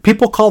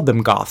 People called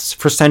them Goths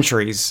for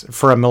centuries,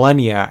 for a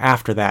millennia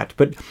after that,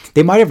 but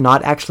they might have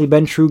not actually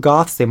been true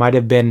Goths. They might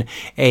have been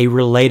a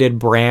related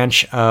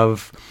branch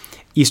of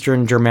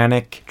Eastern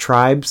Germanic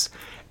tribes.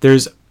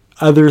 There's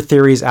other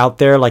theories out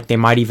there, like they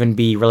might even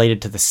be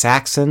related to the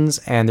Saxons,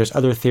 and there's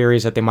other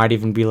theories that they might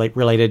even be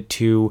related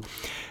to,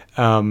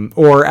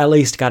 or at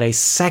least got a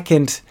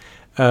second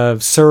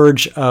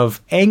surge of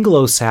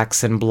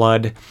Anglo-Saxon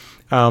blood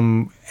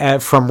from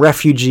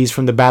refugees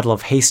from the Battle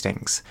of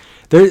Hastings.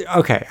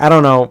 I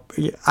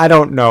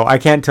don't know. I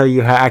can't tell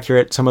you how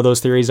accurate some of those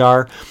theories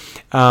are.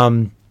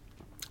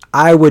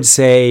 I would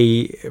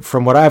say,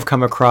 from what I've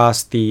come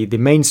across, the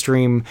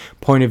mainstream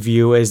point of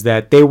view is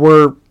that they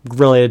were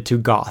related to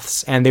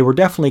Goths, and they were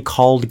definitely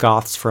called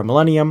Goths for a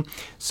millennium,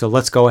 so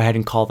let's go ahead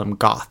and call them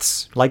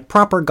Goths, like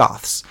proper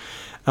Goths.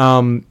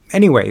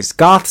 Anyways,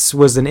 Goths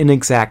was an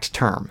inexact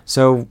term,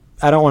 so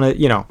I don't want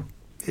to,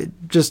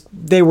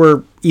 they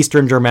were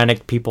Eastern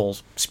Germanic people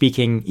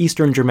speaking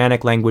Eastern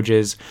Germanic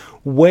languages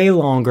way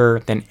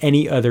longer than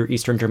any other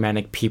Eastern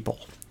Germanic people.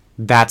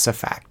 That's a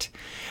fact.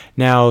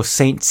 Now,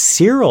 St.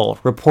 Cyril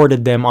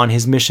reported them on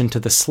his mission to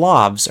the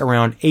Slavs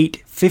around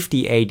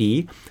 850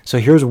 AD. So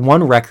here's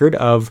one record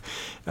of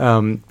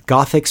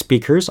Gothic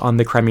speakers on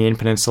the Crimean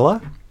Peninsula.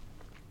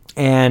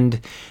 And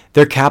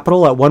their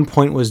capital at one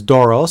point was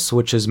Doros,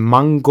 which is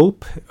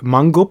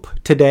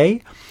Mangup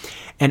today.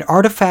 And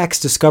artifacts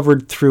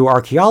discovered through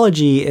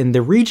archaeology in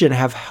the region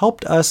have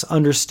helped us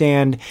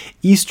understand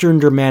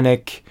Eastern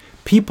Germanic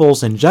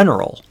peoples in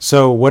general.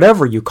 So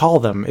whatever you call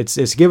them,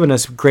 it's given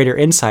us greater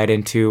insight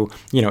into,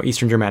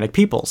 Eastern Germanic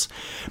peoples.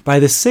 By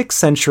the 6th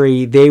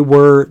century, they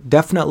were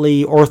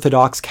definitely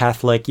Orthodox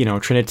Catholic,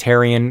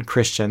 Trinitarian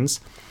Christians.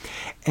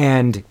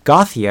 And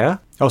Gothia,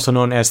 also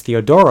known as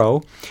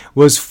Theodoro,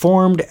 was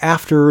formed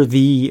after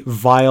the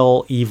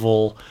vile,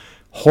 evil,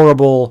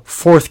 horrible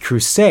Fourth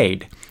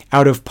Crusade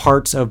out of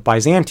parts of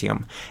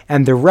Byzantium,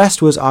 and the rest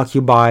was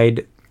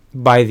occupied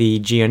by the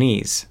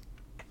Genoese.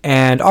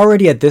 And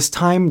already at this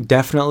time,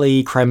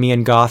 definitely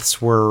Crimean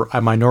Goths were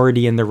a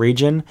minority in the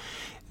region.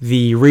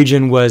 The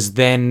region was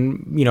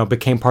then,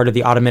 became part of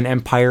the Ottoman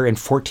Empire in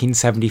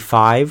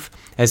 1475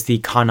 as the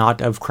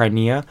Khanate of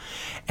Crimea.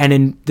 And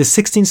in the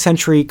 16th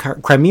century,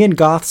 Crimean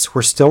Goths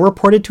were still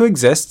reported to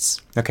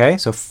exist. Okay,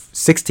 so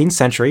 16th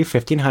century,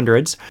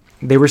 1500s.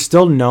 They were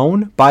still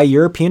known by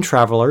European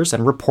travelers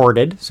and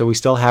reported. So we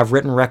still have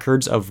written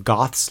records of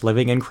Goths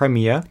living in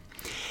Crimea.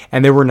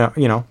 And they were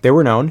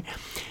known.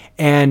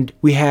 And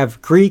we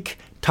have Greek,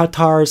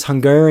 Tatars,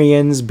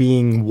 Hungarians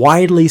being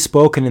widely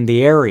spoken in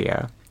the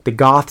area. The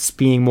Goths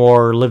being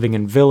more living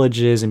in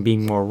villages and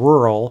being more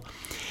rural.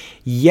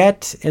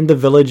 Yet in the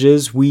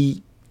villages,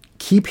 we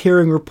keep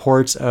hearing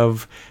reports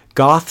of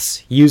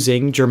Goths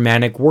using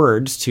Germanic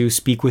words to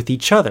speak with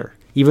each other,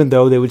 even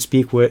though they would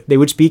speak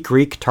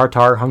Greek,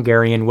 Tartar,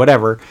 Hungarian,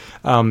 whatever,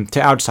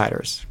 to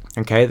outsiders.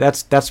 Okay,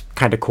 that's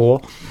kind of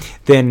cool.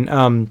 Then,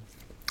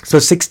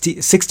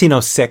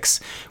 1606,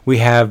 we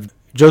have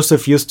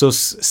Joseph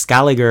Justus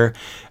Scaliger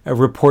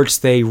reports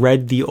they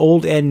read the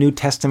Old and New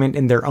Testament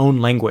in their own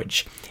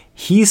language.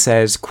 He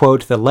says,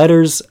 quote, the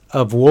letters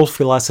of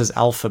Wolfilas's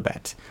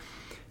alphabet.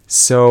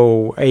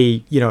 So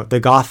the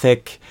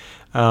Gothic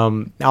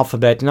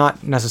alphabet,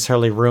 not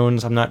necessarily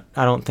runes. I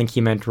don't think he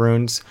meant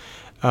runes.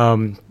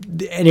 In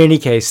any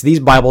case,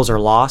 these Bibles are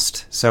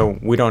lost, so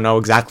we don't know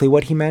exactly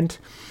what he meant.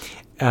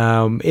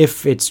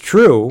 If it's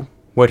true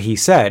what he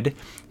said,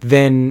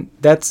 then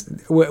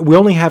we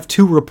only have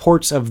 2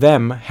 reports of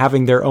them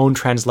having their own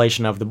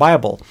translation of the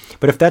Bible.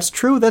 But if that's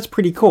true, that's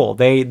pretty cool.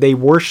 They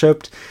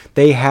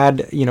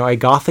had a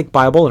Gothic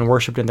Bible and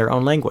worshipped in their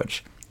own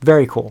language.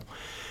 Very cool.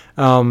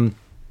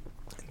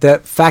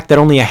 The fact that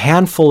only a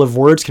handful of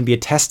words can be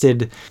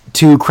attested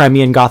to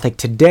Crimean Gothic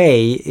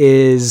today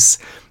is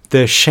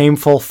the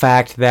shameful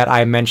fact that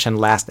I mentioned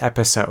last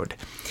episode.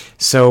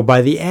 So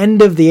by the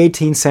end of the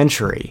 18th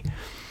century,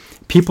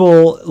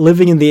 people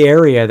living in the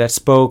area that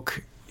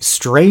spoke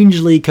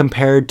strangely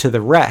compared to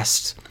the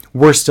rest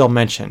were still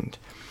mentioned.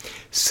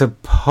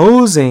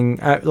 Supposing,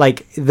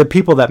 the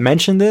people that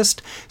mentioned this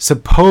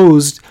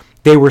supposed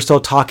they were still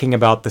talking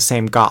about the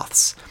same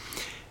Goths.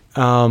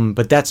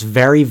 But that's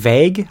very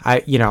vague.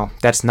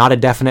 That's not a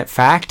definite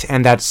fact,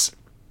 and that's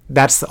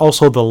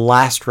also the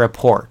last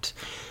report.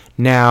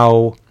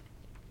 Now,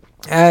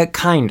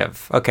 kind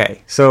of.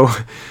 Okay, so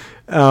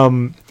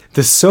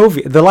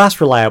the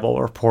last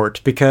reliable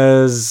report,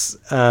 because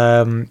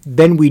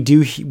then we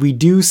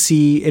do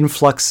see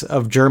influx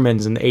of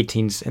Germans in the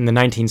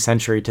 19th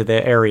century to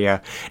the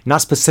area.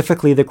 Not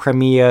specifically the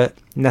Crimea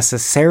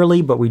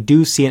necessarily, but we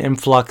do see an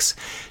influx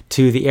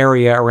to the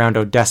area around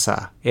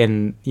Odessa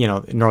in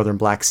northern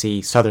Black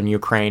Sea, southern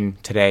Ukraine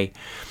today.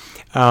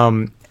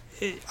 Then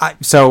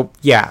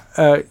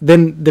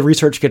the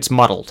research gets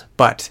muddled,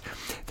 but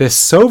the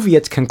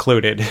Soviets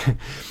concluded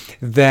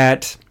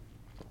that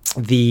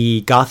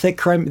the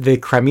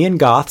Crimean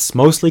Goths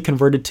mostly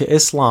converted to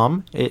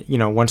Islam,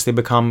 once they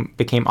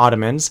became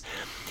Ottomans,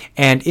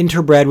 and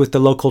interbred with the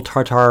local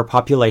Tatar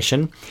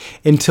population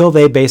until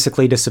they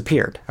basically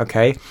disappeared,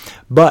 okay?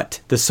 But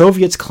the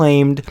Soviets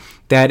claimed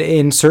that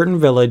in certain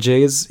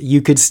villages,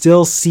 you could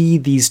still see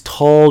these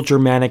tall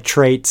Germanic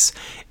traits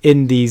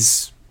in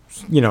these,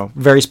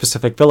 very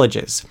specific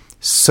villages,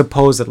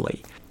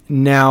 supposedly.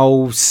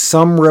 Now,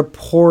 some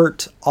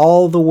report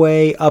all the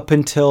way up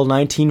until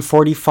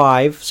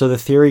 1945. So the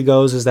theory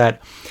goes is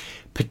that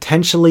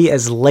potentially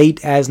as late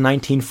as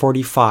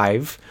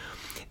 1945,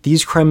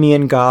 these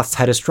Crimean Goths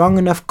had a strong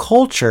enough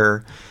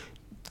culture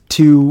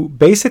to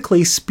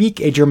basically speak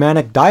a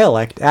Germanic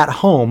dialect at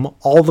home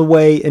all the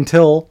way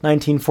until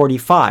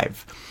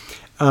 1945.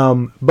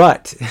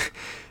 But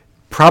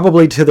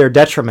probably to their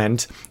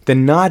detriment, the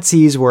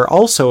Nazis were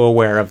also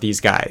aware of these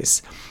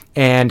guys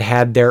and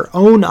had their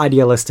own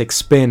idealistic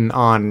spin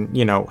on,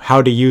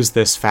 how to use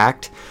this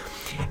fact.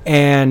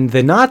 And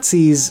the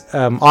Nazis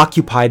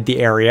occupied the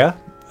area,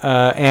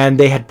 and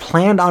they had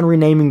planned on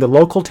renaming the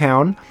local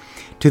town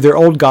to their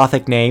old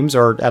Gothic names,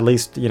 or at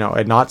least,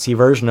 a Nazi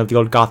version of the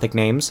old Gothic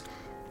names,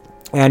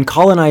 and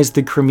colonized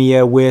the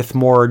Crimea with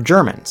more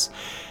Germans.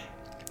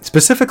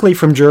 Specifically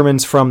from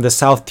Germans from the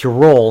South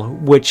Tyrol,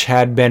 which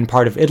had been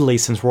part of Italy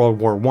since World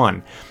War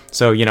I.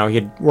 So, he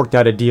had worked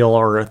out a deal,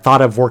 or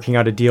thought of working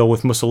out a deal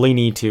with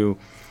Mussolini to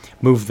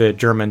move the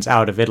Germans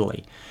out of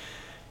Italy.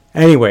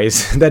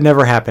 Anyways, that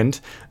never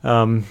happened.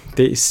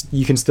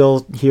 You can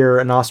still hear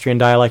an Austrian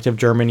dialect of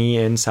Germany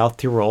in South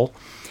Tyrol.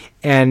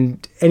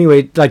 And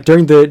anyway,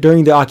 during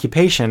the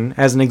occupation,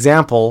 as an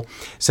example,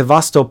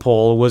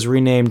 Sevastopol was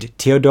renamed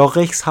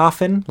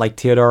Theodorichshafen, like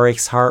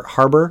Theodorich's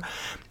Harbor,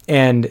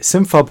 and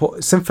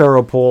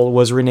Simferopol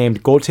was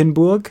renamed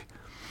Gothenburg.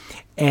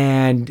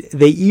 And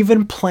they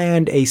even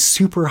planned a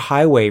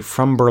superhighway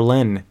from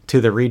Berlin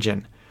to the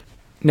region.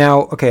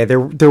 Now, okay, there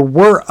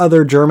were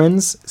other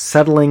Germans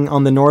settling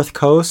on the north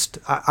coast.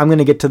 I'm going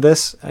to get to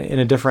this in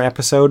a different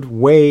episode,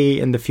 way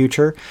in the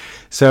future.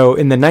 So,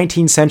 in the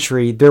 19th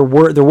century, there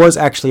was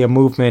actually a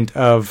movement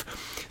of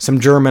some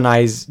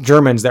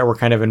Germans that were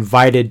kind of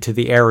invited to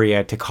the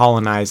area to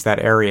colonize that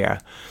area.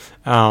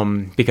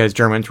 because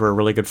Germans were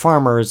really good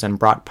farmers and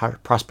brought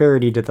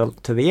prosperity to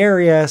the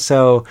area.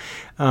 So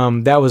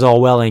that was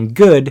all well and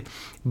good.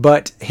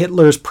 But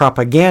Hitler's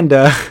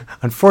propaganda,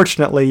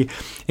 unfortunately,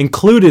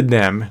 included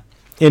them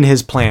in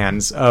his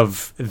plans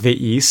of the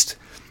East.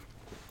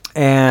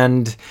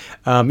 And,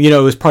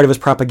 it was part of his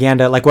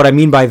propaganda. Like, what I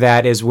mean by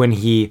that is when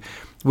he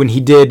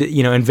did,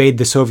 invade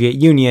the Soviet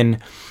Union,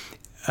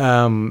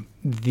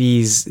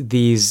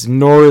 these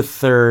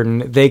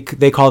northern,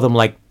 they call them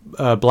like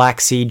Black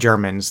Sea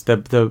Germans, the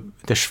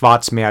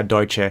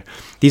Schwarzmeerdeutsche.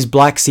 These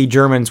Black Sea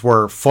Germans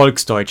were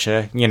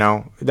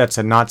Volksdeutsche, that's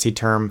a Nazi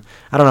term.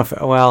 I don't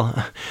know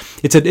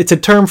if, it's a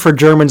term for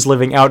Germans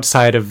living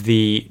outside of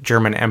the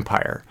German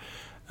Empire,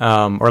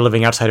 or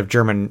living outside of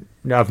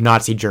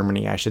Nazi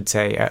Germany, I should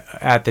say,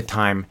 at the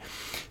time.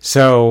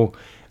 So,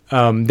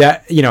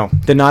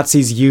 the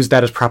Nazis used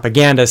that as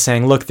propaganda,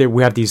 saying, look,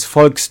 we have these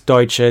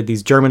Volksdeutsche,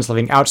 these Germans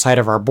living outside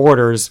of our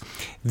borders.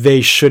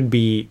 They should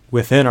be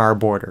within our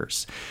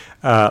borders.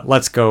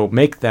 Let's go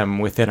make them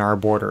within our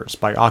borders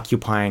by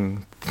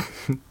occupying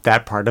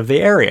that part of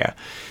the area.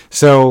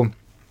 So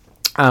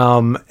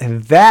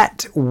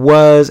that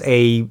was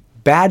a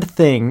bad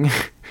thing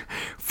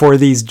for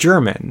these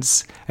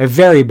Germans, a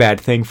very bad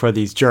thing for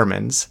these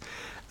Germans.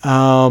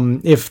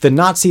 If the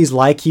Nazis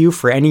like you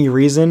for any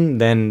reason,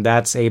 then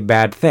that's a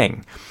bad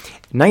thing.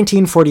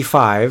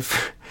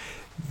 1945,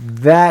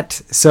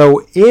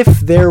 so if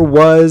there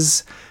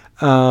was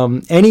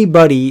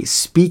anybody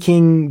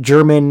speaking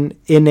German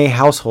in a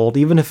household,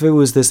 even if it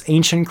was this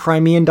ancient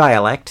Crimean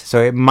dialect,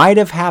 so it might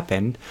have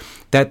happened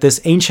that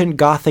this ancient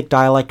Gothic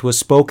dialect was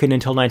spoken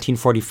until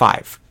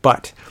 1945.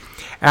 But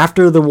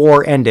after the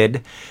war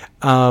ended,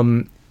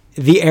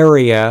 the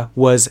area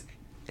was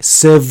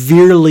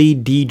severely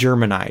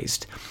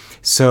de-Germanized.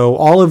 So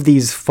all of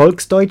these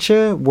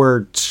Volksdeutsche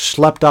were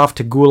schlepped off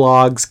to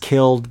gulags,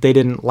 killed. They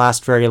didn't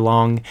last very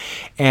long.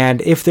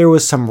 And if there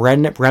was some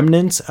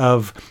remnants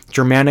of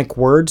Germanic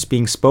words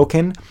being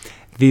spoken,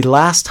 the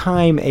last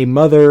time a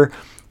mother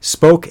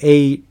spoke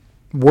a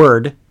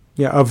word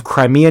of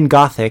Crimean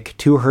Gothic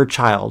to her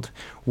child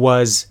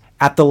was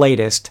at the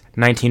latest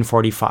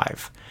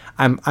 1945.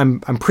 I'm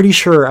pretty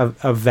sure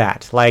of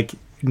that, like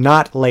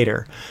not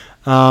later.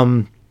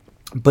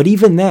 But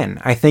even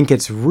then, I think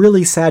it's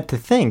really sad to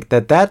think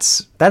that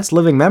that's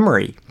living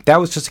memory. That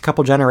was just a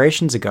couple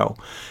generations ago.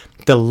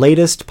 The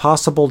latest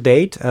possible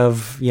date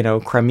of,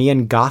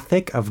 Crimean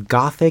Gothic, of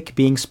Gothic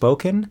being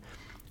spoken,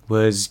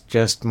 was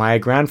just my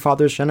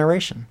grandfather's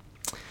generation.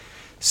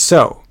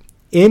 So,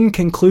 in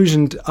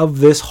conclusion of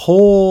this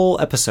whole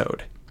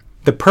episode,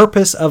 the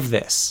purpose of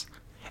this,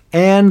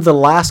 and the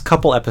last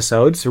couple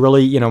episodes,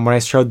 really, when I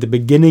showed the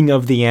beginning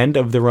of the end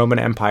of the Roman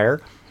Empire,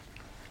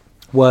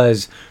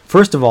 was,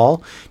 first of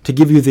all, to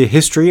give you the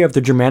history of the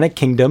Germanic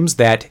kingdoms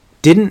that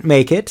didn't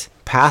make it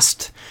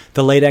past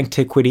the late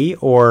antiquity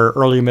or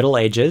early Middle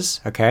Ages,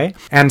 okay?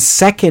 And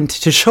second,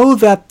 to show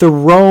that the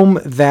Rome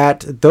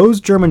that those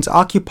Germans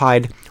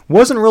occupied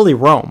wasn't really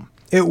Rome.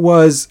 It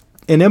was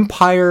an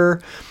empire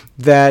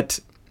that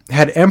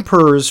had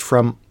emperors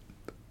from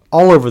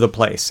all over the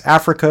place.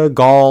 Africa,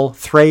 Gaul,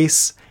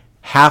 Thrace,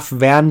 half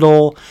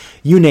Vandal,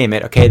 you name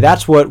it, okay?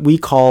 That's what we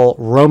call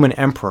Roman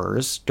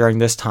emperors during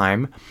this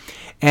time.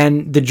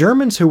 And the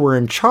Germans who were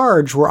in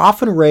charge were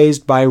often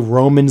raised by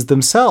Romans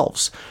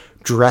themselves,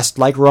 dressed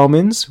like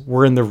Romans,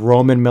 were in the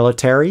Roman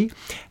military,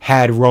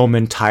 had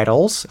Roman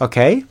titles,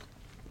 okay?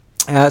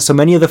 So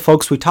many of the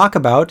folks we talk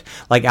about,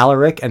 like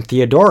Alaric and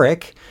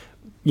Theodoric,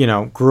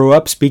 grew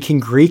up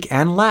speaking Greek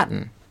and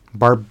Latin.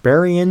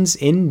 Barbarians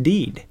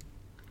indeed.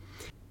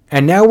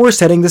 And now we're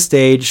setting the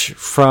stage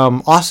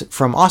from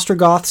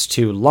Ostrogoths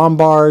to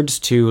Lombards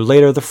to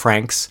later the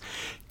Franks.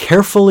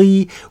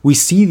 Carefully, we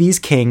see these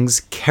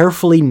kings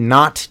carefully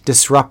not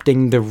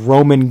disrupting the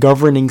Roman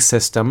governing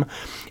system,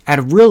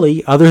 and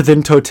really, other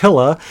than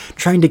Totila,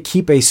 trying to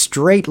keep a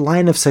straight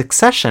line of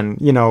succession,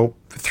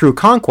 through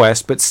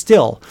conquest, but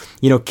still,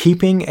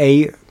 keeping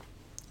a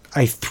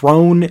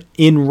throne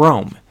in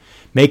Rome,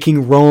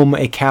 making Rome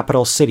a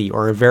capital city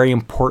or a very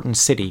important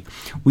city.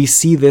 We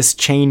see this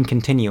chain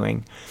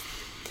continuing.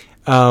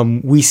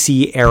 We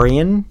see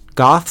Arian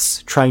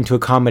Goths trying to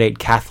accommodate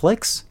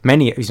Catholics,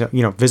 many,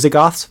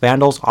 Visigoths,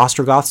 Vandals,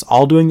 Ostrogoths,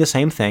 all doing the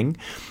same thing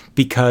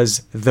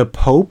because the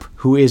Pope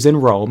who is in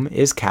Rome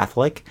is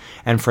Catholic.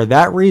 And for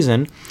that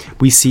reason,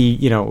 we see,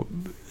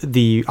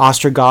 the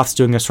Ostrogoths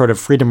doing a sort of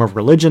freedom of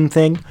religion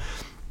thing.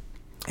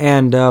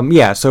 And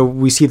so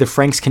we see the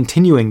Franks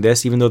continuing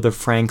this, even though the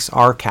Franks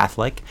are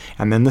Catholic,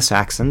 and then the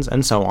Saxons,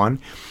 and so on.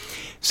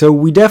 So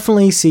we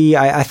definitely see,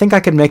 I think I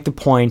could make the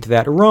point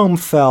that Rome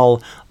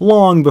fell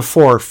long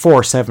before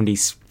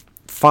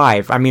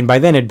 475. I mean, by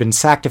then it had been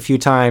sacked a few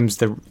times.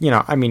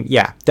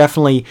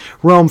 Definitely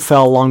Rome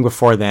fell long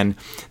before then.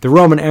 The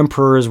Roman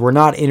emperors were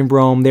not in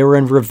Rome. They were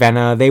in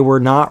Ravenna. They were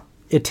not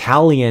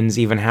Italians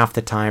even half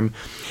the time.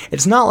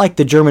 It's not like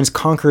the Germans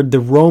conquered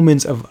the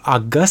Romans of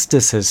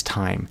Augustus's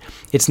time.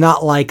 It's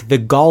not like the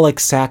Gallic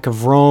sack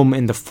of Rome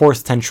in the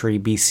 4th century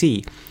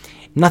BC.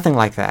 Nothing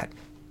like that.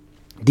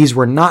 These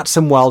were not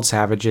some wild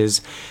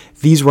savages.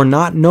 These were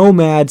not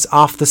nomads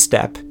off the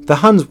steppe. The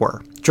Huns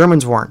were.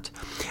 Germans weren't.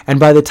 And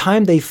by the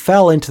time they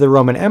fell into the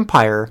Roman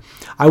Empire,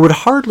 I would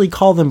hardly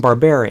call them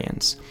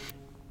barbarians.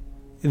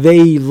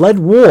 They led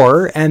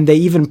war, and they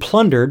even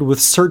plundered with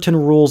certain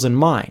rules in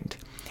mind,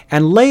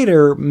 and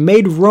later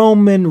made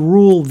Roman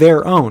rule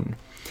their own,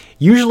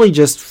 usually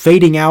just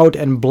fading out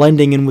and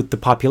blending in with the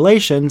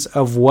populations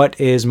of what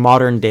is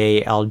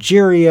modern-day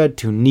Algeria,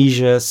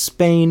 Tunisia,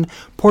 Spain,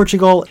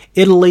 Portugal,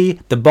 Italy,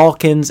 the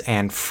Balkans,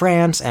 and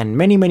France, and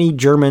many, many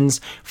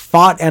Germans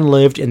fought and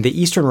lived in the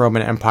Eastern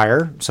Roman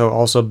Empire, so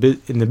also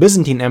in the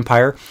Byzantine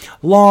Empire,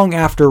 long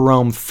after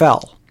Rome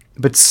fell.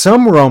 But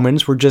some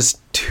Romans were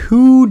just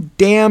too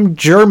damn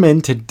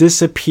German to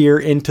disappear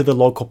into the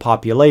local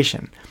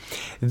population.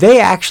 They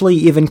actually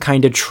even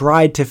kind of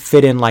tried to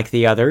fit in like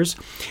the others,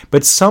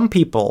 but some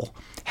people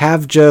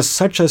have just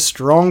such a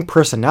strong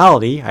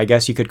personality, I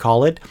guess you could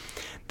call it,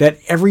 that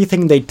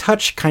everything they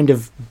touch kind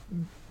of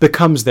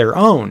becomes their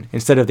own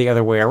instead of the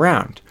other way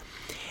around.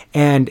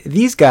 And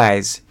these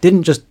guys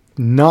didn't just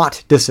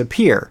not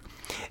disappear.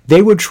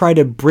 They would try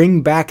to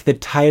bring back the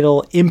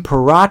title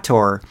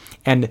Imperator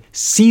and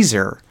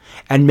Caesar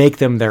and make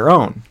them their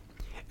own.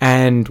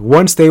 And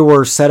once they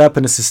were set up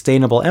in a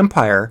sustainable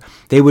empire,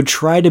 they would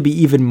try to be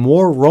even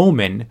more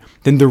Roman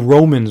than the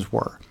Romans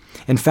were.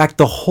 In fact,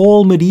 the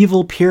whole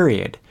medieval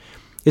period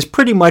is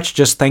pretty much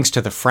just thanks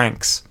to the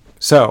Franks.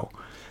 So,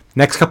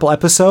 next couple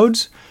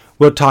episodes,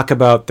 we'll talk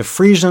about the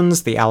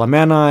Frisians, the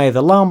Alemanni,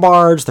 the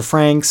Lombards, the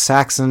Franks,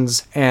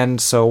 Saxons, and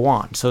so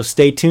on. So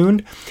stay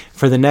tuned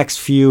for the next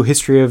few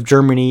History of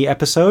Germany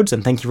episodes,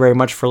 and thank you very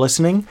much for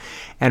listening.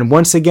 And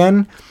once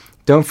again,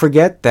 don't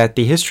forget that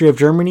the History of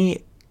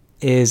Germany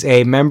is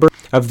a member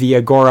of the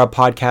Agora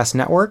Podcast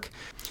Network.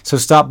 So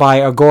stop by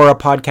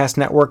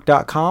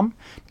agorapodcastnetwork.com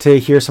to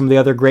hear some of the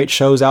other great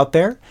shows out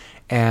there.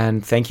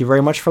 And thank you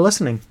very much for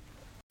listening.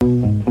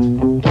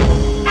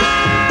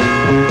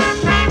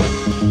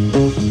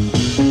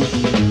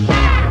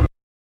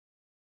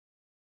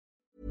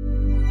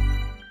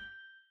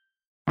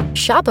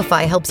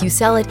 Shopify helps you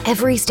sell at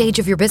every stage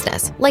of your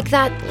business. Like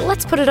that,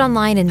 let's put it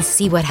online and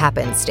see what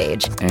happens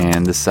stage.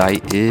 And the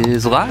site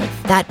is live.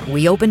 That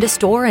we opened a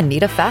store and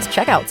need a fast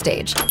checkout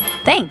stage.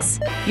 Thanks.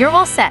 You're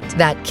all set.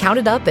 That count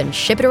it up and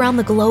ship it around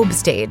the globe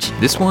stage.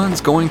 This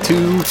one's going to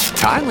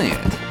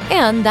Thailand.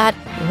 And that,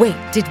 wait,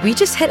 did we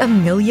just hit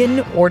 1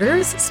 million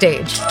orders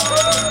stage?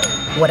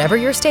 Whatever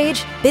your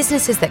stage,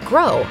 businesses that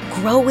grow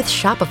with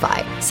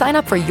Shopify. Sign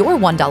up for your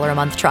 $1 a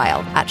month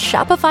trial at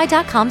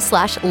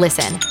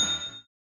shopify.com/listen.